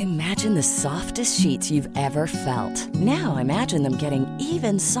 Imagine the softest sheets you've ever felt. Now imagine them getting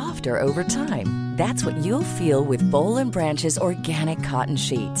even softer over time. That's what you'll feel with Boll & Branch's organic cotton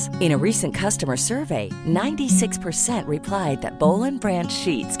sheets. In a recent customer survey, 96% replied that Boll & Branch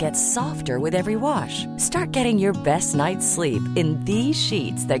sheets get softer with every wash. Start getting your best night's sleep in these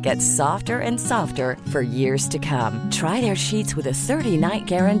sheets that get softer and softer for years to come. Try their sheets with a 30-night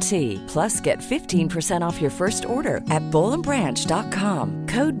guarantee. Plus, get 15% off your first order at bollandbranch.com.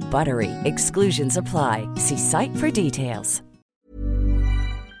 Code BUTTERY. Exclusions apply. See site for details.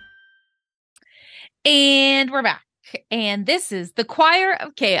 And we're back. And this is the Choir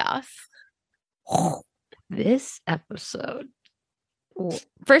of Chaos. This episode.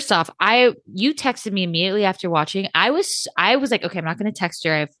 First off, you texted me immediately after watching. I was like, okay, I'm not going to text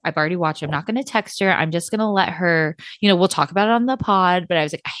her. I've already watched. I'm not going to text her. I'm just going to let her, we'll talk about it on the pod. But I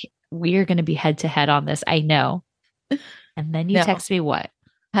was like, we are going to be head to head on this. I know. And then you text me what?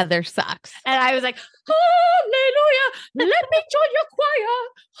 Heather sucks. And I was like, hallelujah, let me join your choir.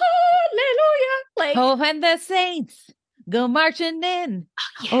 Hallelujah. Like, oh, when the saints go marching in.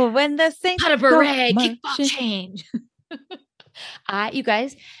 Yeah. Oh, when the saints Put a beret, kickball change. You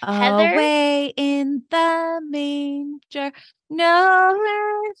guys, Heather. Away in the manger. No.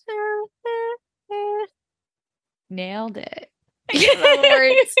 Nailed it.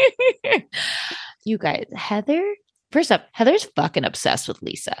 You guys, Heather. First up, Heather's fucking obsessed with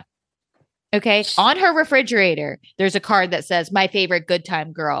Lisa. Okay. On her refrigerator, there's a card that says, my favorite good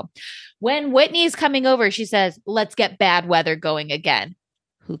time girl. When Whitney's coming over, she says, let's get bad weather going again.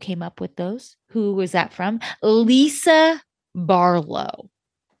 Who came up with those? Who was that from? Lisa Barlow.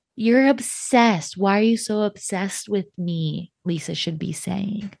 You're obsessed. Why are you so obsessed with me? Lisa should be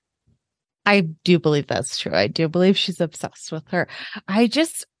saying. I do believe that's true. I do believe she's obsessed with her. It's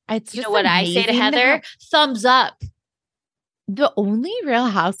just what I say to Heather? Thumbs up. The only Real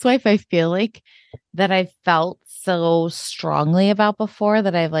Housewife I feel like that I felt so strongly about before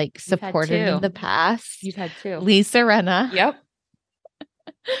that I've like supported in the past. You've had two. Lisa Rinna. Yep.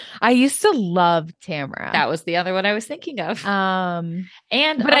 I used to love Tamara. That was the other one I was thinking of. But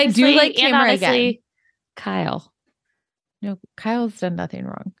I do like Tamara again. Kyle. No, Kyle's done nothing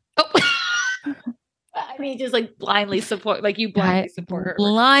wrong. Oh. I mean, just like blindly support, like you blindly support her.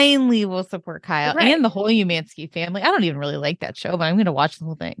 Blindly will support Kyle right. and the whole Umansky family. I don't even really like that show, but I'm going to watch the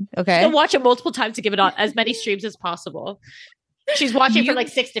whole thing. Okay. She'll watch it multiple times to give it on as many streams as possible. She's watching for like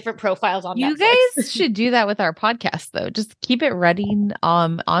 6 different profiles on Netflix. You guys should do that with our podcast, though. Just keep it running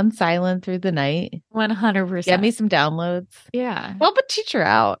on silent through the night. 100%. Get me some downloads. Yeah. Well, but teach her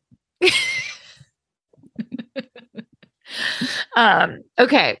out.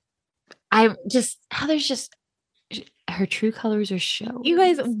 Okay. Heather's just her true colors are showing. You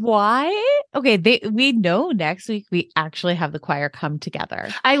guys, why? Okay, we know next week we actually have the choir come together.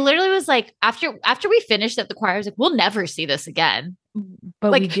 I literally was like, after we finished at the choir, I was like, we'll never see this again.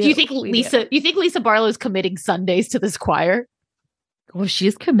 But like, do you think Lisa Barlow is committing Sundays to this choir? Well,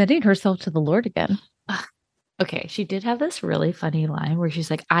 she's committing herself to the Lord again. Okay, she did have this really funny line where she's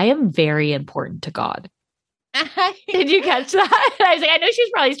like, I am very important to God. Did you catch that? And I was like, I know she's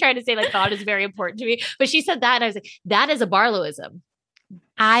probably trying to say like God is very important to me, but she said that and I was like, that is a Barlowism.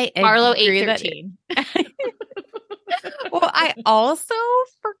 Barlow 813. Well, I also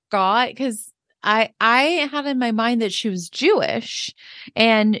forgot because I had in my mind that she was Jewish,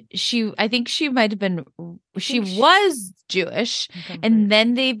 and I think she might have been, she was Jewish, and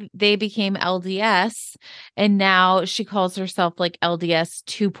then they became LDS, and now she calls herself like LDS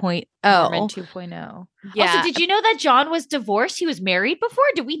 2.0. Mormon 2.0. Yeah. Also, did you know that John was divorced? He was married before?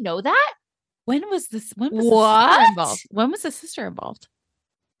 Did we know that? When was this? When was What? the sister involved? When was the sister involved?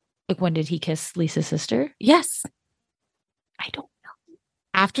 Like, when did he kiss Lisa's sister? Yes. I don't know.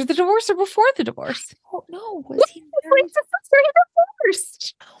 After the divorce or before the divorce? Oh no. Was he married? Lisa's sister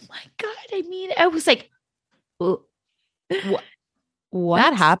divorced? Oh my God. I mean, I was like, what?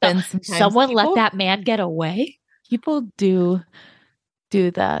 That happens sometimes. Someone let that man get away? People do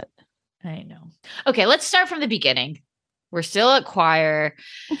that. I know. Okay, let's start from the beginning. We're still at choir.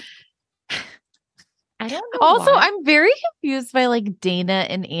 I don't know. Also, why. I'm very confused by like Dana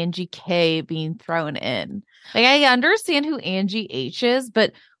and Angie K being thrown in. Like, I understand who Angie H is,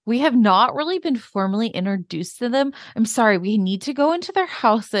 but we have not really been formally introduced to them. I'm sorry, we need to go into their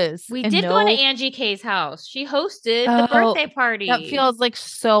houses. We did go to Angie K's house. She hosted the birthday party. That feels like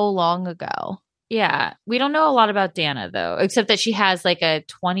so long ago. Yeah. We don't know a lot about Dana, though, except that she has like a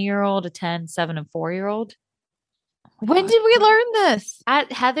 20-year-old, a 10, 7, and 4-year-old. When did we learn this?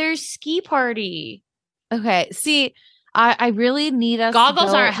 At Heather's ski party. Okay. See, I really need us.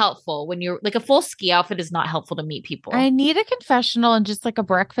 Goggles aren't helpful when you're like, a full ski outfit is not helpful to meet people. I need a confessional and just like a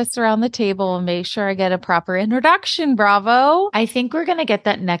breakfast around the table and make sure I get a proper introduction. Bravo. I think we're going to get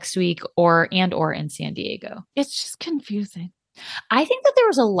that next week or in San Diego. It's just confusing. I think that there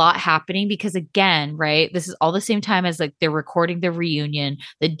was a lot happening because, again, right, this is all the same time as like they're recording the reunion.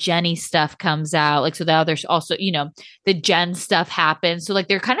 The Jenny stuff comes out. Like, so now there's also, the Jen stuff happens. So like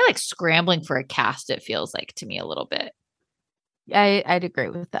they're kind of like scrambling for a cast, it feels like to me a little bit. I'd agree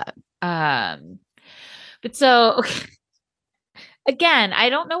with that. But so okay. Again, I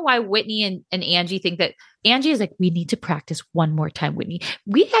don't know why Whitney and Angie think that Angie is like, we need to practice one more time, Whitney.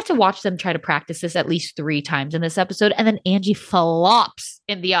 We have to watch them try to practice this at least 3 times in this episode. And then Angie flops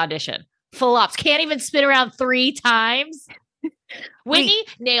in the audition. Flops. Can't even spin around 3 times. Whitney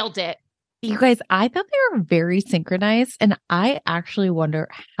nailed it. You guys, I thought they were very synchronized. And I actually wonder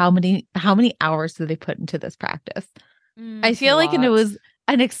how many hours did they put into this practice? I feel like it was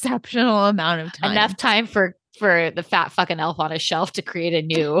an exceptional amount of time. Enough time for the fat fucking elf on a shelf to create a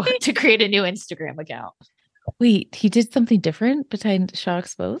new Instagram account. Wait, he did something different behind Shaw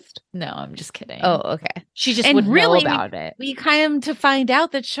Exposed? No, I'm just kidding. Oh, okay. She just wouldn't know about it. We come to find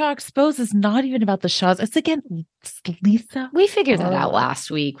out that Shaw Exposed is not even about the Shaws. It's again Lisa. We figured that out last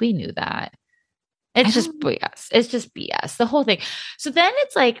week. We knew that. It's just BS. It's just BS. The whole thing. So then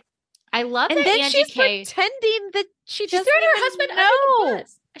it's like, I love that then Angie she's K pretending that she doesn't threw her even husband know. under the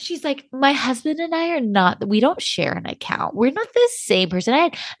bus. She's like, my husband and I we don't share an account. We're not the same person. I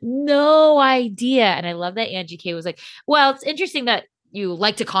had no idea. And I love that Angie K was like, well, it's interesting that you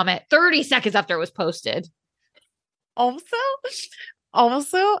like to comment 30 seconds after it was posted. Also,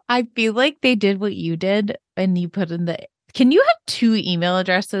 I feel like they did what you did and you put in can you have 2 email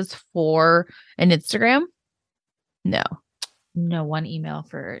addresses for an Instagram? No, 1 email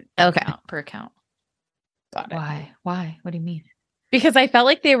per account. Got it. Why? What do you mean? Because I felt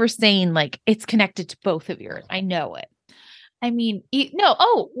like they were saying like it's connected to both of yours. I know it. I mean, no.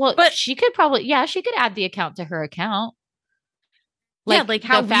 Oh, well, but she could probably, she could add the account to her account. Like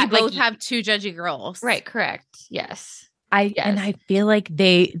how we both have 2 judgy girls. Right. Correct. Yes. And I feel like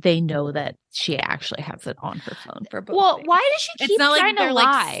they know that she actually has it on her phone for both. Well, things. why does she keep trying to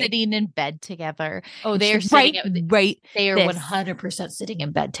lie? Like sitting in bed together. Oh, they're sitting right. They are 100% sitting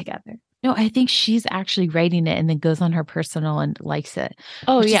in bed together. No, I think she's actually writing it and then goes on her personal and likes it.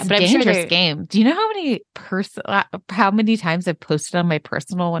 Oh yeah, but I'm sure dangerous game. Do you know how many times I posted on my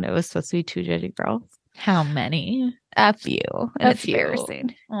personal when it was supposed to be 2 judgy girls? How many? A few. It's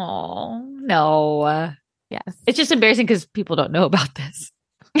embarrassing. Oh no. Yes, it's just embarrassing because people don't know about this.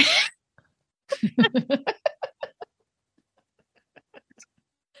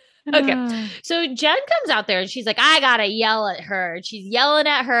 Okay. So Jen comes out there and she's like, I gotta yell at her. And she's yelling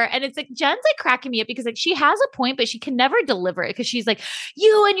at her. And it's like, Jen's like cracking me up because like she has a point, but she can never deliver it because she's like,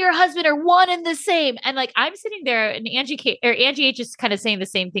 you and your husband are one and the same. And like, I'm sitting there and Angie H is kind of saying the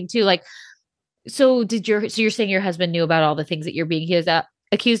same thing too. Like, so you're saying your husband knew about all the things that you're being accused of?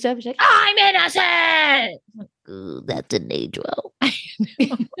 accused of? She's like, I'm innocent. Ooh, that didn't age well.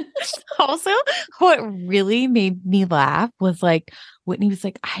 Also, what really made me laugh was like Whitney was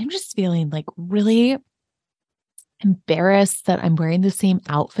like, I'm just feeling like really embarrassed that I'm wearing the same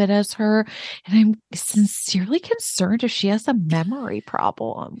outfit as her. And I'm sincerely concerned if she has a memory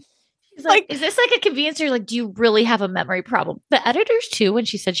problem. She's like, is this like a convenience or like, do you really have a memory problem? The editors too, when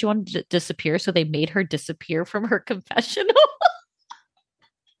she said she wanted to disappear, so they made her disappear from her confessional.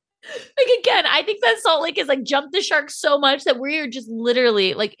 Like, again, I think that Salt Lake is like jumped the shark so much that we are just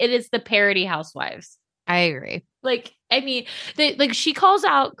literally like, it is the parody Housewives. I agree. Like, I mean, like she calls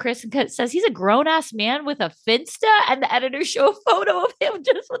out Chris and says he's a grown ass man with a Finsta, and the editors show a photo of him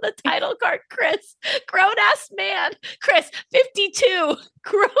just with a title card. Chris, grown ass man. Chris, 52,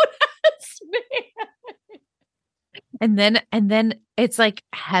 grown ass man. And then it's like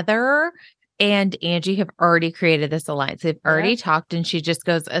Heather and Angie have already created this alliance. They've already talked, and she just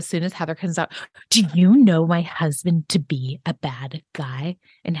goes, as soon as Heather comes out, do you know my husband to be a bad guy?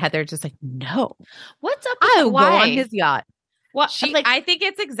 And Heather just like, no. What's up? I'll go on his yacht. What? I think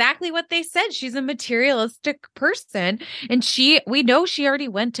it's exactly what they said. She's a materialistic person, and we know she already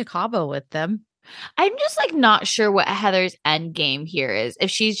went to Cabo with them. I'm just like not sure what Heather's end game here is. If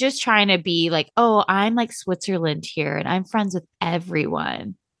she's just trying to be like, oh, I'm like Switzerland here, and I'm friends with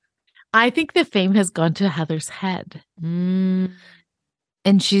everyone. I think the fame has gone to Heather's head. And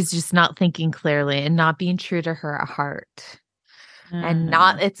she's just not thinking clearly and not being true to her heart. And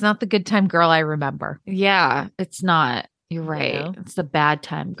it's not the good time girl I remember. Yeah, it's not. You're right. You know? It's the bad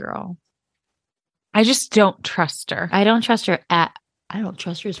time girl. I just don't trust her. I don't trust her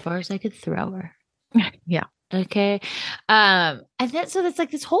as far as I could throw her. Yeah. Okay. And then so that's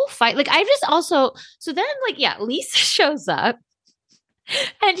like this whole fight. Like I just also so then like Lisa shows up.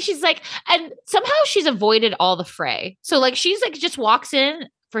 And she's like, and somehow she's avoided all the fray. So like, she's like, just walks in.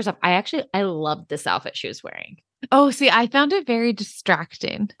 First off, I loved this outfit she was wearing. Oh, see, I found it very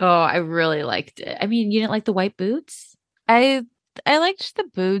distracting. Oh, I really liked it. I mean, you didn't like the white boots? I liked the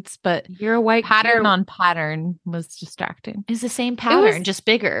boots, but you're a white pattern on pattern was distracting. It's the same pattern, just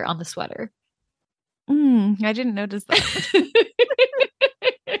bigger on the sweater. I didn't notice that.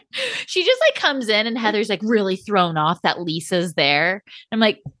 She just like comes in and Heather's like really thrown off that Lisa's there. I'm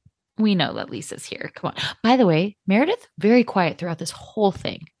like, we know that Lisa's here. Come on. By the way, Meredith, very quiet throughout this whole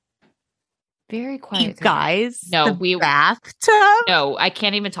thing. Very quiet. You guys, no, bathtub. No, I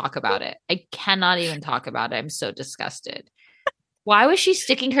can't even talk about it. I cannot even talk about it. I'm so disgusted. Why was she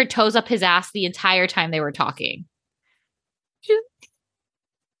sticking her toes up his ass the entire time they were talking?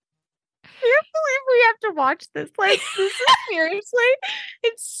 I can't believe we have to watch this. Like, this is seriously,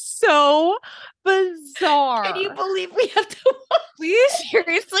 it's so bizarre. Can you believe we have to watch? We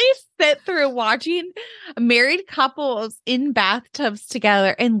seriously sit through watching married couples in bathtubs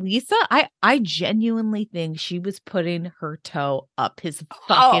together. And Lisa, I genuinely think she was putting her toe up his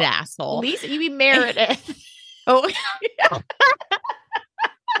fucking asshole. Lisa, you mean Meredith? Oh,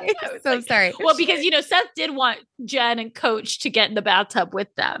 I'm so sorry. Well, because, Seth did want Jen and Coach to get in the bathtub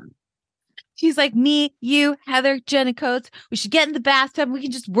with them. She's like, me, you, Heather, Jen, and Coates, we should get in the bathtub and we can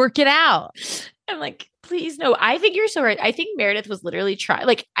just work it out. I'm like, please, no. I think you're so right. I think Meredith was literally trying.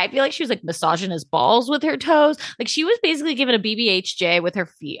 Like, I feel like she was like massaging his balls with her toes. Like, she was basically giving a BBHJ with her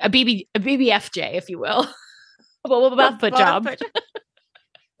feet, a BBFJ, if you will. About foot job.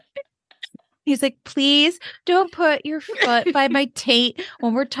 He's like, please don't put your foot by my taint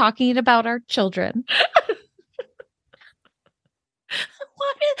when we're talking about our children.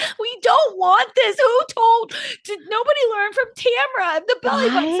 We don't want this. Who told? Did nobody learn from Tamra and the belly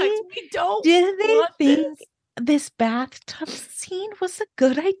button sex? We don't. Did they think this bathtub scene was a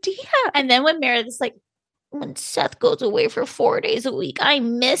good idea? And then when Meredith's like, when Seth goes away for 4 days a week, I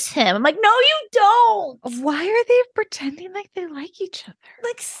miss him. I'm like, no, you don't. Why are they pretending like they like each other?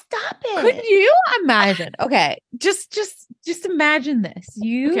 Like, stop it. Could you imagine? Okay, just imagine this.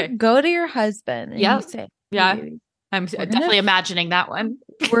 You go to your husband and you say, yeah. I'm definitely imagining that one.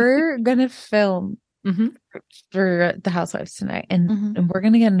 We're going to film for the Housewives tonight, and we're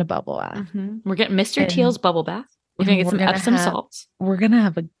going to get in a bubble bath. We're getting Mr. Teal's bubble bath. We're going to get some Epsom salts. We're going to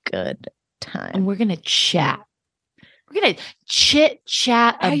have a good time. And we're going to chat. We're going to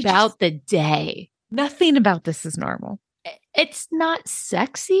chit-chat about the day. Nothing about this is normal. It's not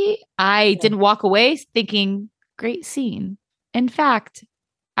sexy. I didn't walk away thinking, great scene. In fact,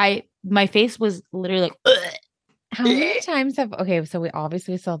 my face was literally like, ugh. How many times so we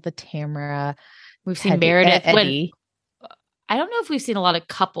obviously saw the Tamra. We've seen Meredith. I don't know if we've seen a lot of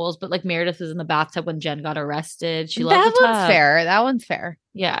couples, but like Meredith was in the bathtub when Jen got arrested. She loved the tub. Fair. That one's fair.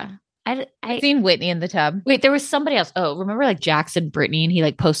 Yeah. I've seen Whitney in the tub. Wait, there was somebody else. Oh, remember like Jackson Brittany, and he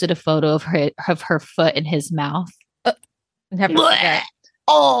like posted a photo of her foot in his mouth. Never forget.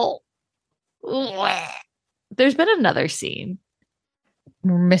 Oh, there's been another scene.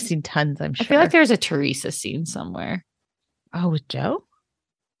 We're missing tons, I'm sure. I feel like there's a Teresa scene somewhere. Oh, with Joe?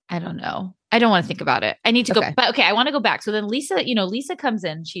 I don't know. I don't want to think about it. I need to go. But okay, I want to go back. So then Lisa comes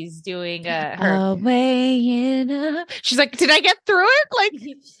in. She's doing her way in. She's like, did I get through it? Like,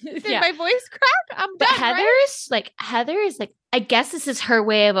 did my voice crack? I'm done. Heather is like, I guess this is her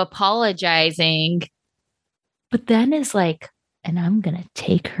way of apologizing. But then is like, and I'm going to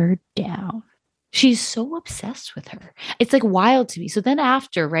take her down. She's so obsessed with her. It's like wild to me. So then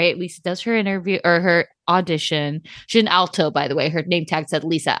after, right, Lisa does her interview or her audition. She's an alto, by the way. Her name tag said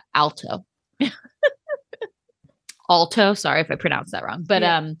Lisa Alto. Alto. Sorry if I pronounced that wrong. But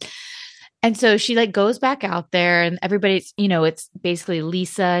and so she like goes back out there and everybody's, it's basically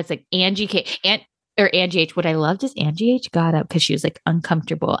Lisa. It's like Angie H. What I loved is Angie H got up because she was like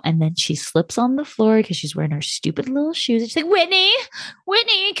uncomfortable. And then she slips on the floor because she's wearing her stupid little shoes. And she's like,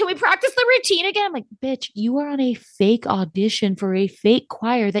 Whitney, can we practice the routine again? I'm like, bitch, you are on a fake audition for a fake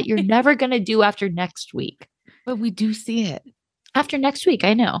choir that you're never going to do after next week. But we do see it. After next week,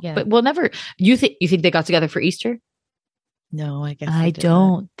 I know. Yeah. But we'll never. You think they got together for Easter? No, I guess I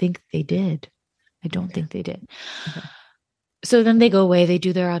don't think they did. I don't think they did. Okay. So then they go away, they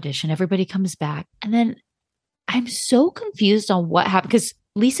do their audition, everybody comes back. And then I'm so confused on what happened because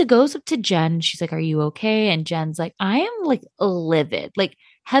Lisa goes up to Jen. She's like, are you okay? And Jen's like, I am like livid. Like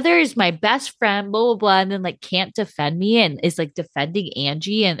Heather is my best friend, blah, blah, blah. And then like can't defend me and is like defending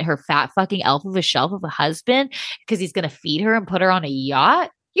Angie and her fat fucking elf of a shelf of a husband because he's going to feed her and put her on a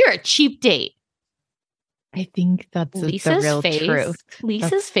yacht. You're a cheap date. I think that's the real truth.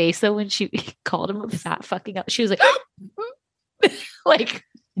 Lisa's face though, when she called him a fat fucking elf, she was like, like,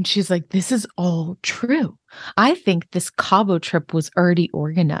 and she's like, this is all true. I think this Cabo trip was already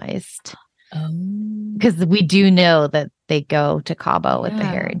organized. Because we do know that they go to Cabo with the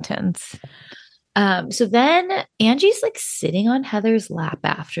Harringtons. So then Angie's like sitting on Heather's lap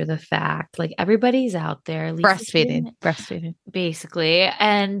after the fact. Like everybody's out there. Breastfeeding. Basically.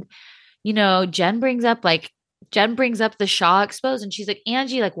 And, Jen brings up the Shaw expose and she's like,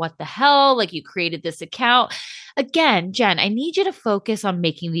 Angie, like, what the hell? Like you created this account. Again, Jen, I need you to focus on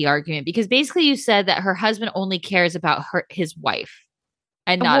making the argument because basically you said that her husband only cares about his wife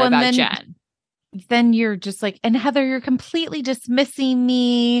and not about Jen. Then you're just like, and Heather, you're completely dismissing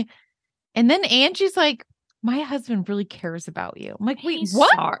me. And then Angie's like, my husband really cares about you. I'm like, wait,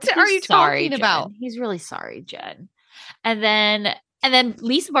 what are you talking about? He's really sorry, Jen. And then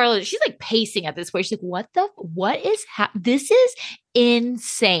Lisa Barlow, she's like pacing at this point. She's like, what is this is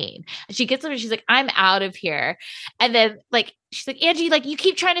insane. And she gets up and she's like, I'm out of here. And then like, she's like, Angie, like you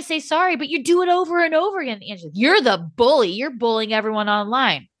keep trying to say sorry, but you do it over and over again. And Angie's like, you're the bully. You're bullying everyone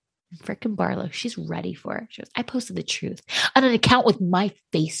online. Frickin' Barlow, she's ready for it. She goes, I posted the truth on an account with my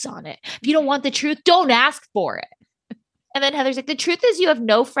face on it. If you don't want the truth, don't ask for it. And then Heather's like, the truth is you have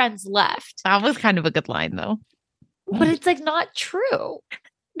no friends left. That was kind of a good line though. But it's like not true.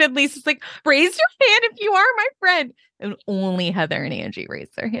 Then Lisa's like, raise your hand if you are my friend. And only Heather and Angie raise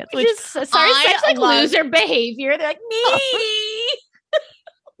their hands. Which is such like loser behavior. They're like, me.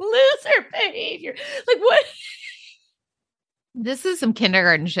 Loser behavior. Like what? This is some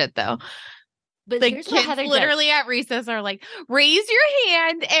kindergarten shit though. But like kids literally at recess are like, raise your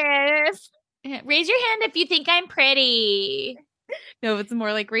hand if you think I'm pretty. No, it's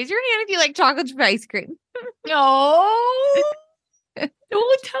more like raise your hand if you like chocolate chip ice cream. No.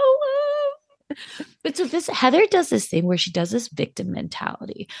 Don't tell him. But so Heather does this thing where she does this victim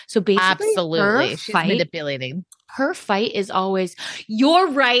mentality. So basically, absolutely, she's manipulating. Her fight is always, you're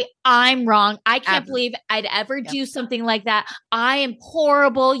right, I'm wrong. I can't believe I'd ever do something like that. I am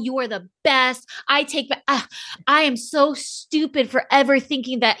horrible. You are the best. I am so stupid for ever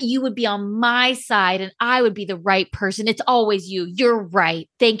thinking that you would be on my side and I would be the right person. It's always you. You're right.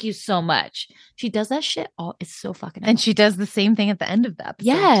 Thank you so much. She does that shit. It's so fucking. And she does the same thing at the end of the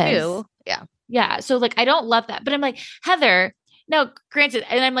episode too. Yeah. Yeah. So like, I don't love that, but I'm like, Heather. No, granted,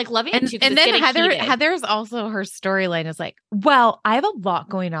 and I'm like loving it too. And then Heather's also her storyline is like, well, I have a lot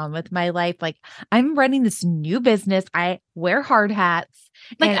going on with my life. Like I'm running this new business. I wear hard hats.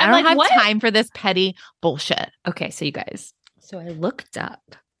 Like I don't have time for this petty bullshit. Okay, so you guys. So I looked up.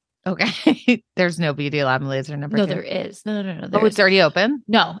 Okay. There's no Beauty Lab Laser number 2. No, there is. No. It's already open?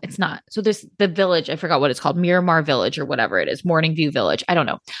 No, it's not. So there's the village. I forgot what it's called. Miramar Village or whatever it is. Morning View Village. I don't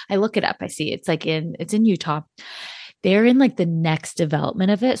know. I look it up. I see it's in Utah. they're in like the next development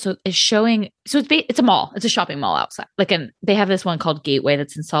of it. So it's showing, so it's a mall. It's a shopping mall outside. Like, they have this one called Gateway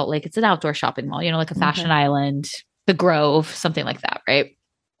that's in Salt Lake. It's an outdoor shopping mall, like a Fashion Island, the Grove, something like that. Right.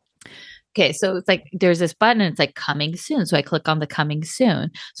 Okay. So it's like, there's this button and it's like coming soon. So I click on the coming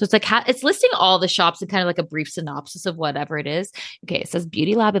soon. So it's like, it's listing all the shops and kind of like a brief synopsis of whatever it is. Okay. It says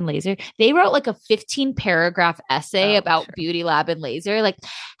Beauty Lab and Laser. They wrote like a 15-paragraph essay about Beauty Lab and Laser. Like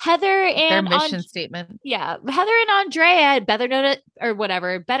Heather and their mission statement. Yeah. Heather and Andrea, better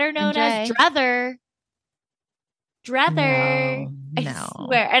known as Drether. Drether. No. I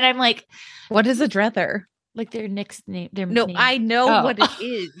swear. And I'm like, what is a Drether? Like their next name. I know what it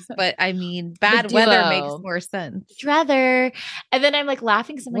is, but I mean, bad weather makes more sense. Drether. And then I'm like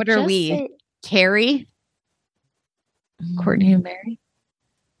laughing. So what are we? Carrie? Courtney and Mary?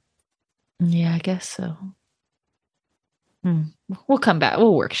 Yeah, I guess so. We'll come back.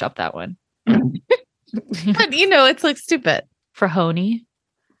 We'll workshop that one. But it's like stupid. Frahoni.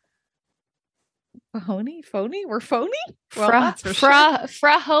 Phony? We're phony?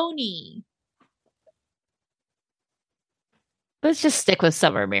 Frahoni. Let's just stick with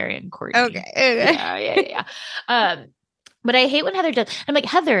Summer, Mary, and Courtney. Okay. Yeah. But I hate when Heather does. I'm like,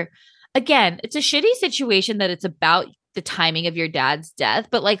 Heather, again, it's a shitty situation that it's about the timing of your dad's death,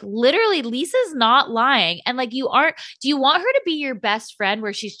 but like literally Lisa's not lying. And like, do you want her to be your best friend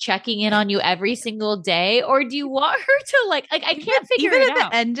where she's checking in on you every single day? Or do you want her to like I can't figure it out. Even at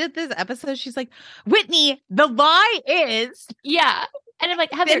the end of this episode, she's like, Whitney, the lie is. Yeah. And I'm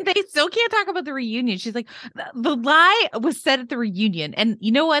like, Heather, and they still can't talk about the reunion. She's like, the lie was said at the reunion. And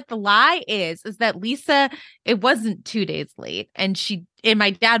you know what? The lie is that Lisa, it wasn't 2 days late. And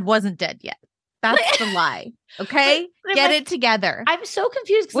my dad wasn't dead yet. That's the lie. Okay. Get it together. I'm so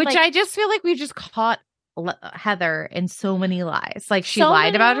confused. Which I just feel like we've just caught Heather in so many lies. Like she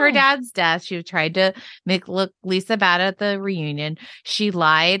lied about her dad's death. She tried to make look Lisa bad at the reunion. She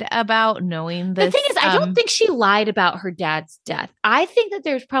lied about knowing this. The thing is, I don't think she lied about her dad's death. I think that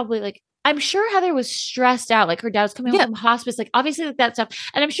there's probably like, I'm sure Heather was stressed out. Like her dad was coming home from hospice. Like obviously like that stuff.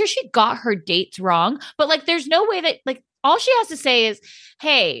 And I'm sure she got her dates wrong, but like, there's no way that like, all she has to say is,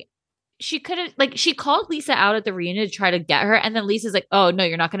 hey, she couldn't like, she called Lisa out at the reunion to try to get her. And then Lisa's like, oh no,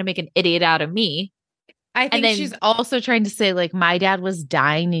 you're not going to make an idiot out of me. I think she's also trying to say, like, my dad was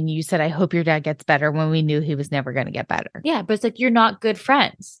dying and you said, I hope your dad gets better when we knew he was never going to get better. Yeah, but it's like, you're not good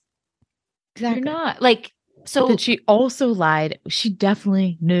friends. Exactly. You're not. Like, so. But she also lied. She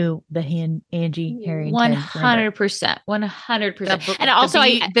definitely knew the Angie Harrington. 100%. 100%. And also,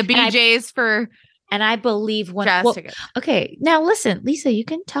 the BJs for. And I believe okay, now listen, Lisa, you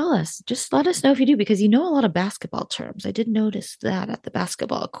can tell us. Just let us know if you do, because you know a lot of basketball terms. I did notice that at the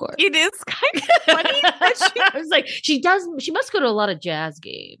basketball court. It is kind of funny. I was like, she must go to a lot of Jazz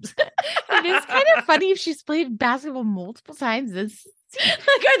games. It is kind of funny if she's played basketball multiple times. Like,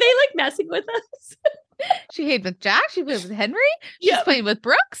 are they like messing with us? She played with Jack. She played with Henry. She's playing with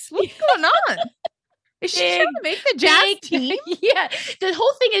Brooks. What's going on? Is she trying to make the Jazz team? Yeah. The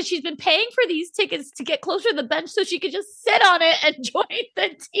whole thing is she's been paying for these tickets to get closer to the bench so she could just sit on it and join the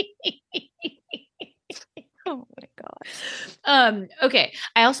team. Oh my God. Okay.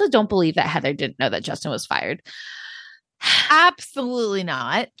 I also don't believe that Heather didn't know that Justin was fired. Absolutely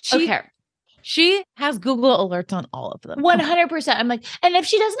not. She has Google alerts on all of them. 100%. I'm like, and if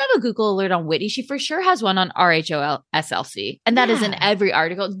she doesn't have a Google alert on Whitney, she for sure has one on RHOSLC. And that is in every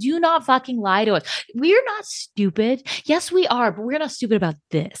article. Do not fucking lie to us. We're not stupid. Yes, we are, but we're not stupid about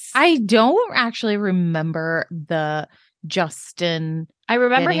this. I don't actually remember the Justin. I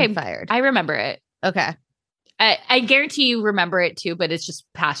remember him fired. I remember it. Okay. I guarantee you remember it too, but it's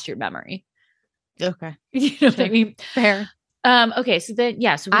just past your memory. Okay. You know what I mean? Fair. Okay, so then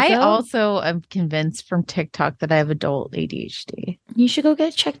so I also am convinced from TikTok that I have adult ADHD. You should go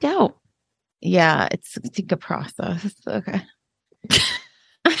get checked out. Yeah, it's a process. Okay.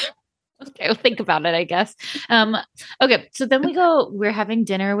 Okay, we'll think about it, I guess. Okay, so then we're having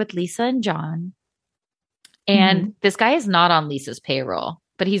dinner with Lisa and John. And this guy is not on Lisa's payroll,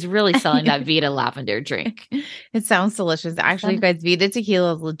 but he's really selling that Vita lavender drink. It sounds delicious. Actually, you guys, Vita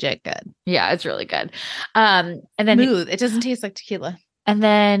tequila is legit good. Yeah, it's really good. And then smooth. It doesn't taste like tequila. And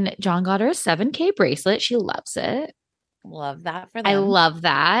then John got her a 7K bracelet. She loves it. Love that for them. I love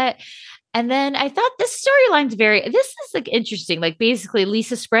that. And then I thought this storyline's this is like interesting. Like basically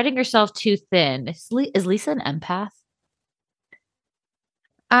Lisa spreading herself too thin. Is Lisa an empath?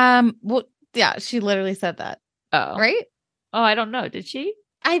 Well, yeah, she literally said that. Oh, right. Oh, I don't know. Did she?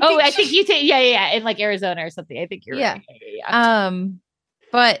 I think you say, yeah, in like Arizona or something. I think you're right. Yeah.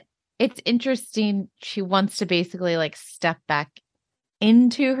 But it's interesting. She wants to basically like step back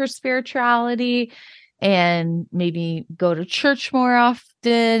into her spirituality and maybe go to church more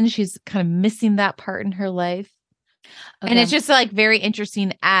often. She's kind of missing that part in her life. Okay. And it's just like very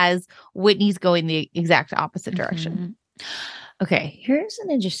interesting as Whitney's going the exact opposite direction. Okay, here's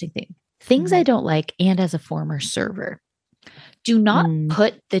an interesting thing. Things I don't like, and as a former server, do not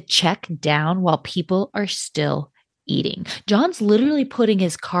put the check down while people are still eating. John's literally putting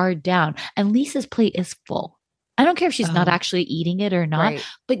his card down and Lisa's plate is full. I don't care if she's not actually eating it or not,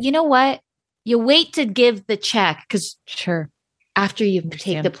 but you know what? You wait to give the check because after you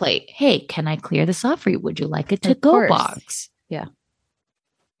take the plate, hey, can I clear this off for you? Would you like a to-go box? Yeah.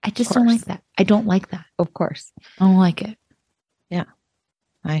 I just don't like that. I don't like that. Of course. I don't like it. Yeah.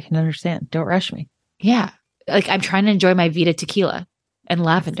 I can understand. Don't rush me. Yeah. Like I'm trying to enjoy my Vita tequila and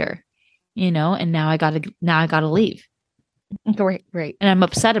lavender, and now I gotta leave. Right. And I'm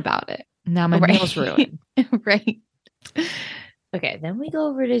upset about it. Now my meal's ruined. Right. Okay. Then we go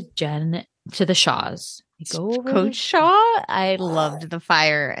over to Jen, to the Shaws. We go over Coach Shaw. I loved the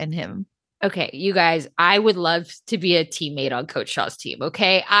fire in him. Okay, you guys, I would love to be a teammate on Coach Shaw's team.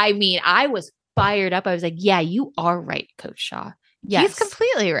 Okay. I mean, I was fired up. I was like, yeah, you are right, Coach Shaw. Yes. He's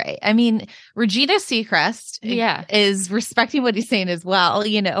completely right. I mean, Regina Seacrest is respecting what he's saying as well.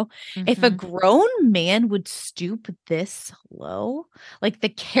 If a grown man would stoop this low, like the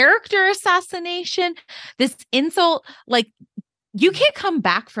character assassination, this insult, like you can't come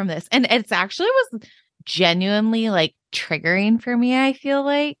back from this. And it's actually was genuinely like triggering for me, I feel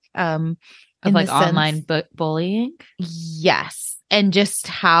like. Of like online bullying? Yes. And just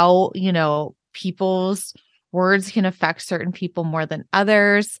how, people's words can affect certain people more than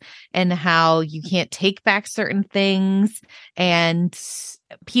others, and how you can't take back certain things, and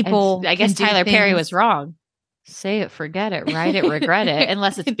people. I guess Tyler Perry was wrong. Say it, forget it, write it, regret it,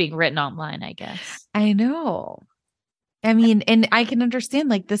 unless it's being written online, I guess. I know. I mean, and I can understand,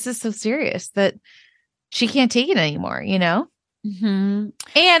 like, this is so serious that she can't take it anymore, And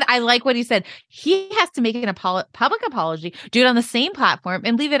I like what he said. He has to make an public apology, do it on the same platform,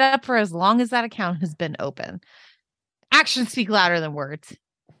 and leave it up for as long as that account has been open. Actions speak louder than words.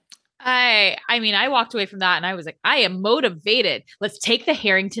 I mean, I walked away from that and I was like, I am motivated. Let's take the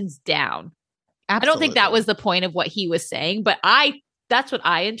Harringtons down. Absolutely. I don't think that was the point of what he was saying, but that's what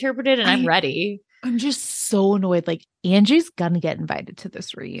I interpreted, and I'm ready. I'm just so annoyed. Like, Angie's gonna get invited to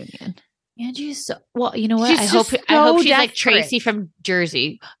this reunion. Angie's well, you know what? I hope she's like Tracy from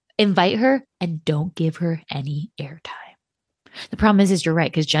Jersey. Invite her and don't give her any airtime. The problem is you're right,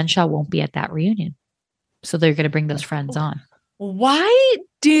 because Jen Shaw won't be at that reunion. So they're going to bring those friends on. Why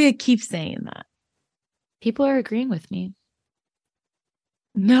do you keep saying that? People are agreeing with me.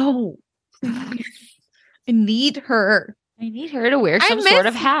 No. I need her. I need her to wear some sort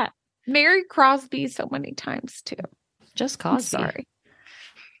of hat. Mary Crosby so many times too. Just Cosby. I'm sorry.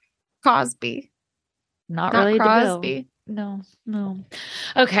 Cosby. Not related Crosby. to Bill. No.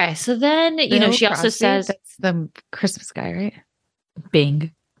 Okay. So then, Bill she Crosby, also says that's the Christmas guy, right?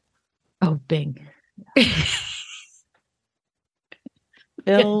 Bing. Oh, Bing.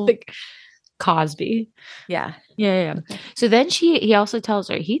 Bill Cosby. Yeah. Okay. So then he also tells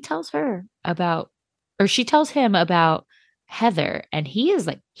her, she tells him about Heather, and he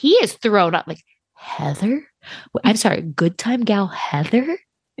is thrown up like, Heather? I'm sorry, good time gal Heather?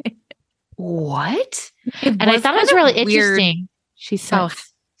 What? And I thought it was really interesting. She said,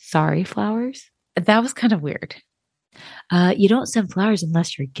 sorry, flowers. That was kind of weird. You don't send flowers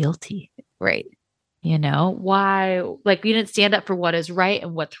unless you're guilty. Right. Why? Like, you didn't stand up for what is right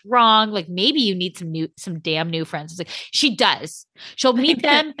and what's wrong. Like, maybe you need some damn new friends. It's like, she does. She'll meet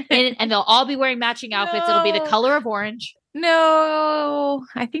them and they'll all be wearing matching outfits. No. It'll be the color of orange. No,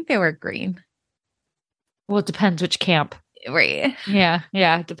 I think they were green. Well, it depends which camp. Right. Yeah.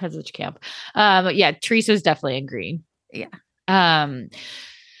 It depends which camp. Yeah, Teresa's definitely in green. Yeah. Then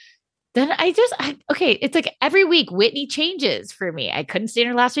it's like every week Whitney changes for me. I couldn't stand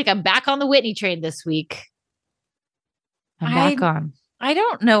her last week. I'm back on the Whitney train this week. I'm back on. I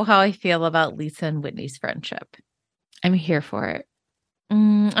don't know how I feel about Lisa and Whitney's friendship. I'm here for it.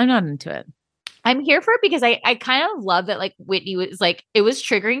 I'm not into it. I'm here for it because I kind of love that, like, Whitney was like, it was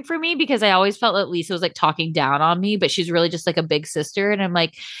triggering for me because I always felt that Lisa was like talking down on me, but she's really just like a big sister. And I'm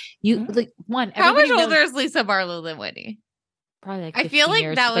like, how much older is Lisa Barlow than Whitney? Probably like 15 I feel like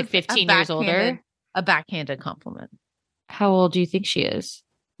years, that was like 15 years older. A backhanded compliment. How old do you think she is?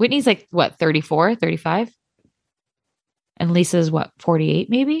 Whitney's like, what, 34, 35? And Lisa's what,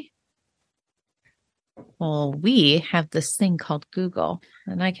 48 maybe? Well, we have this thing called Google,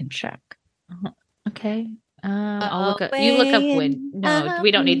 and I can check. Okay. I'll look up. You look up when. No,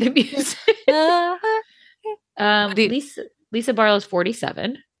 we don't need the music. Lisa Barlow's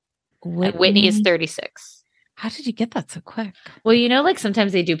 47. And Whitney is 36. How did you get that so quick? Well, you know, like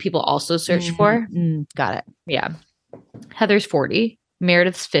sometimes they do people also search for. Got it. Yeah. Heather's 40.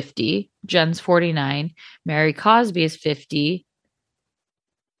 Meredith's 50. Jen's 49. Mary Cosby is 50.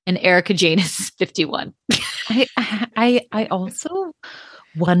 And Erica Jane is 51. I also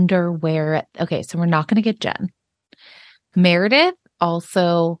wonder where. Okay, so we're not going to get Jen. Meredith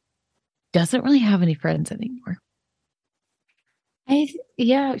also doesn't really have any friends anymore.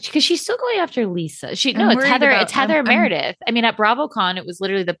 Yeah, because she's still going after Lisa. It's Heather. It's Heather and Meredith. I mean, at BravoCon, it was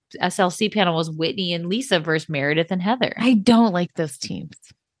literally the SLC panel was Whitney and Lisa versus Meredith and Heather. I don't like those teams.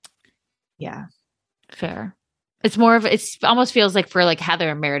 Yeah, fair. It's more of it almost feels like for like Heather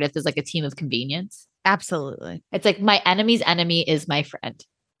and Meredith is like a team of convenience. Absolutely. It's like my enemy's enemy is my friend.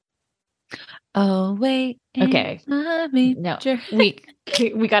 Oh wait. Okay. No,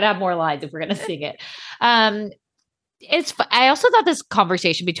 we got to have more lines if we're gonna sing it. I also thought this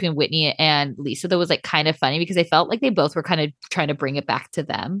conversation between Whitney and Lisa that was like kind of funny because I felt like they both were kind of trying to bring it back to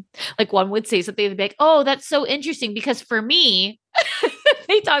them. Like one would say something like, "Oh, that's so interesting," because for me,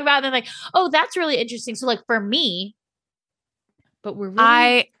 they talk about it and they're like, "Oh, that's really interesting." So like for me, but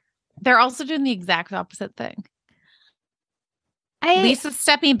they're also doing the exact opposite thing. Lisa's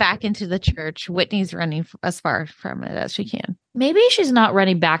stepping back into the church. Whitney's running as far from it as she can. Maybe she's not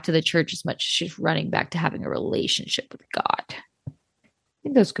running back to the church as much as she's running back to having a relationship with God. I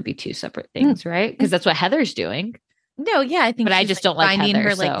think those could be two separate things, right? Because that's what Heather's doing. No, yeah, I think. But I just don't like finding Heather,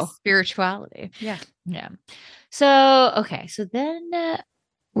 her like spirituality. Yeah. So okay, so then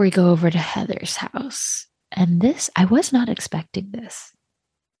we go over to Heather's house, and this I was not expecting this.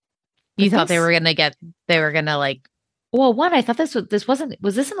 You thought they were gonna like. Well, one, I thought was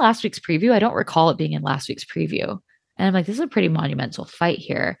this in last week's preview? I don't recall it being in last week's preview. And I'm like, this is a pretty monumental fight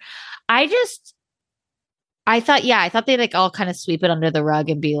here. I thought they'd like all kind of sweep it under the rug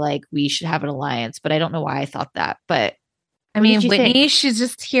and be like, we should have an alliance. But I don't know why I thought that. But I mean, Whitney, she's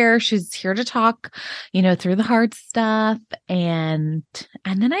just here. She's here to talk, through the hard stuff. And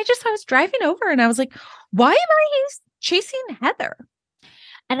then I was driving over and I was like, why am I chasing Heather?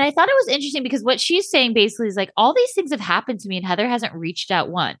 And I thought it was interesting because what she's saying basically is like, all these things have happened to me and Heather hasn't reached out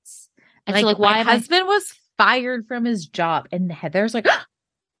once. And so like, why my husband was fired from his job and Heather's like,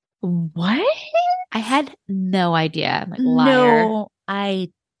 what? I had no idea. I'm like, liar. No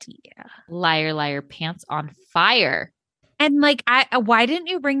idea. Liar, liar, pants on fire. And like, why didn't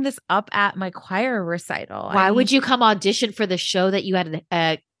you bring this up at my choir recital? Why would you come audition for the show that you had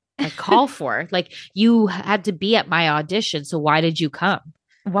a call for? Like you had to be at my audition. So why did you come?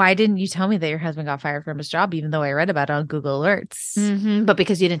 Why didn't you tell me that your husband got fired from his job, even though I read about it on Google Alerts? Mm-hmm, but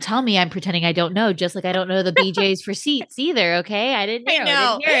because you didn't tell me, I'm pretending I don't know, just like I don't know the BJs for seats either, okay? I didn't know.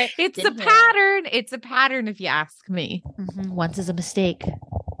 I didn't hear it. It's a pattern. It's a pattern if you ask me. Mm-hmm. Once is a mistake.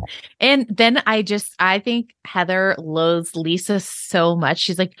 And then I think Heather loathes Lisa so much.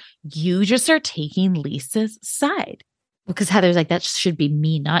 She's like, you just are taking Lisa's side. Because Heather's like, that should be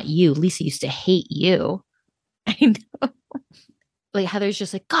me, not you. Lisa used to hate you. I know. Like Heather's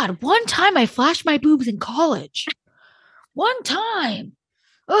just like, God, one time I flashed my boobs in college. One time.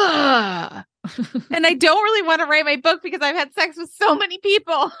 Ugh. And I don't really want to write my book because I've had sex with so many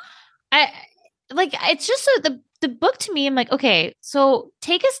people. It's just so the book to me, I'm like, okay, so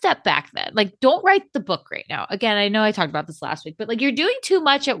take a step back then. Like, don't write the book right now. Again, I know I talked about this last week, but like you're doing too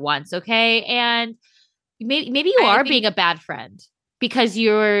much at once, okay? And maybe you are being a bad friend because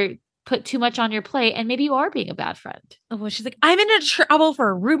you're put too much on your plate, and maybe you are being a bad friend. Oh, well, she's like, I'm in trouble for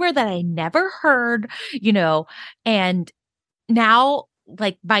a rumor that I never heard, and now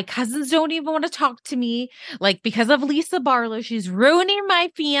like my cousins don't even want to talk to me, like because of Lisa Barlow, she's ruining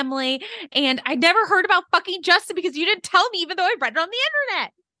my family, and I never heard about fucking Justin because you didn't tell me, even though I read it on the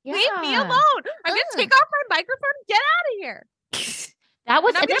internet. Yeah. Leave me alone. I'm gonna take off my microphone and get out of here. That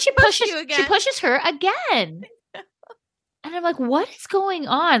was, and then she pushes her again. And I'm like, what is going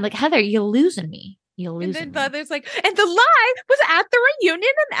on? Like, Heather, you're losing me. You're losing me. And then there's like, and the lie was at the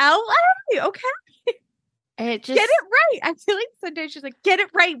reunion in LA. Okay. It just, get it right. I feel like sometimes she's like, get it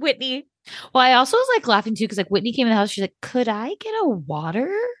right, Whitney. Well, I also was like laughing too, because like Whitney came in the house. She's like, could I get a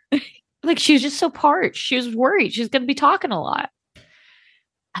water? Like, she was just so parched. She was worried. She's going to be talking a lot.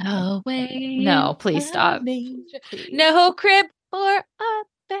 Oh, wait. No, please stop. Please. No crib or a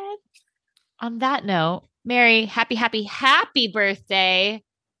bed. On that note, Mary, happy birthday.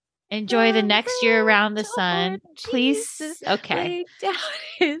 Enjoy the next year around the sun. Please. Okay.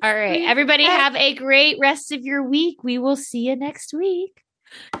 All right. Everybody have a great rest of your week. We will see you next week.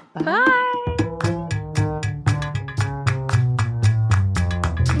 Bye.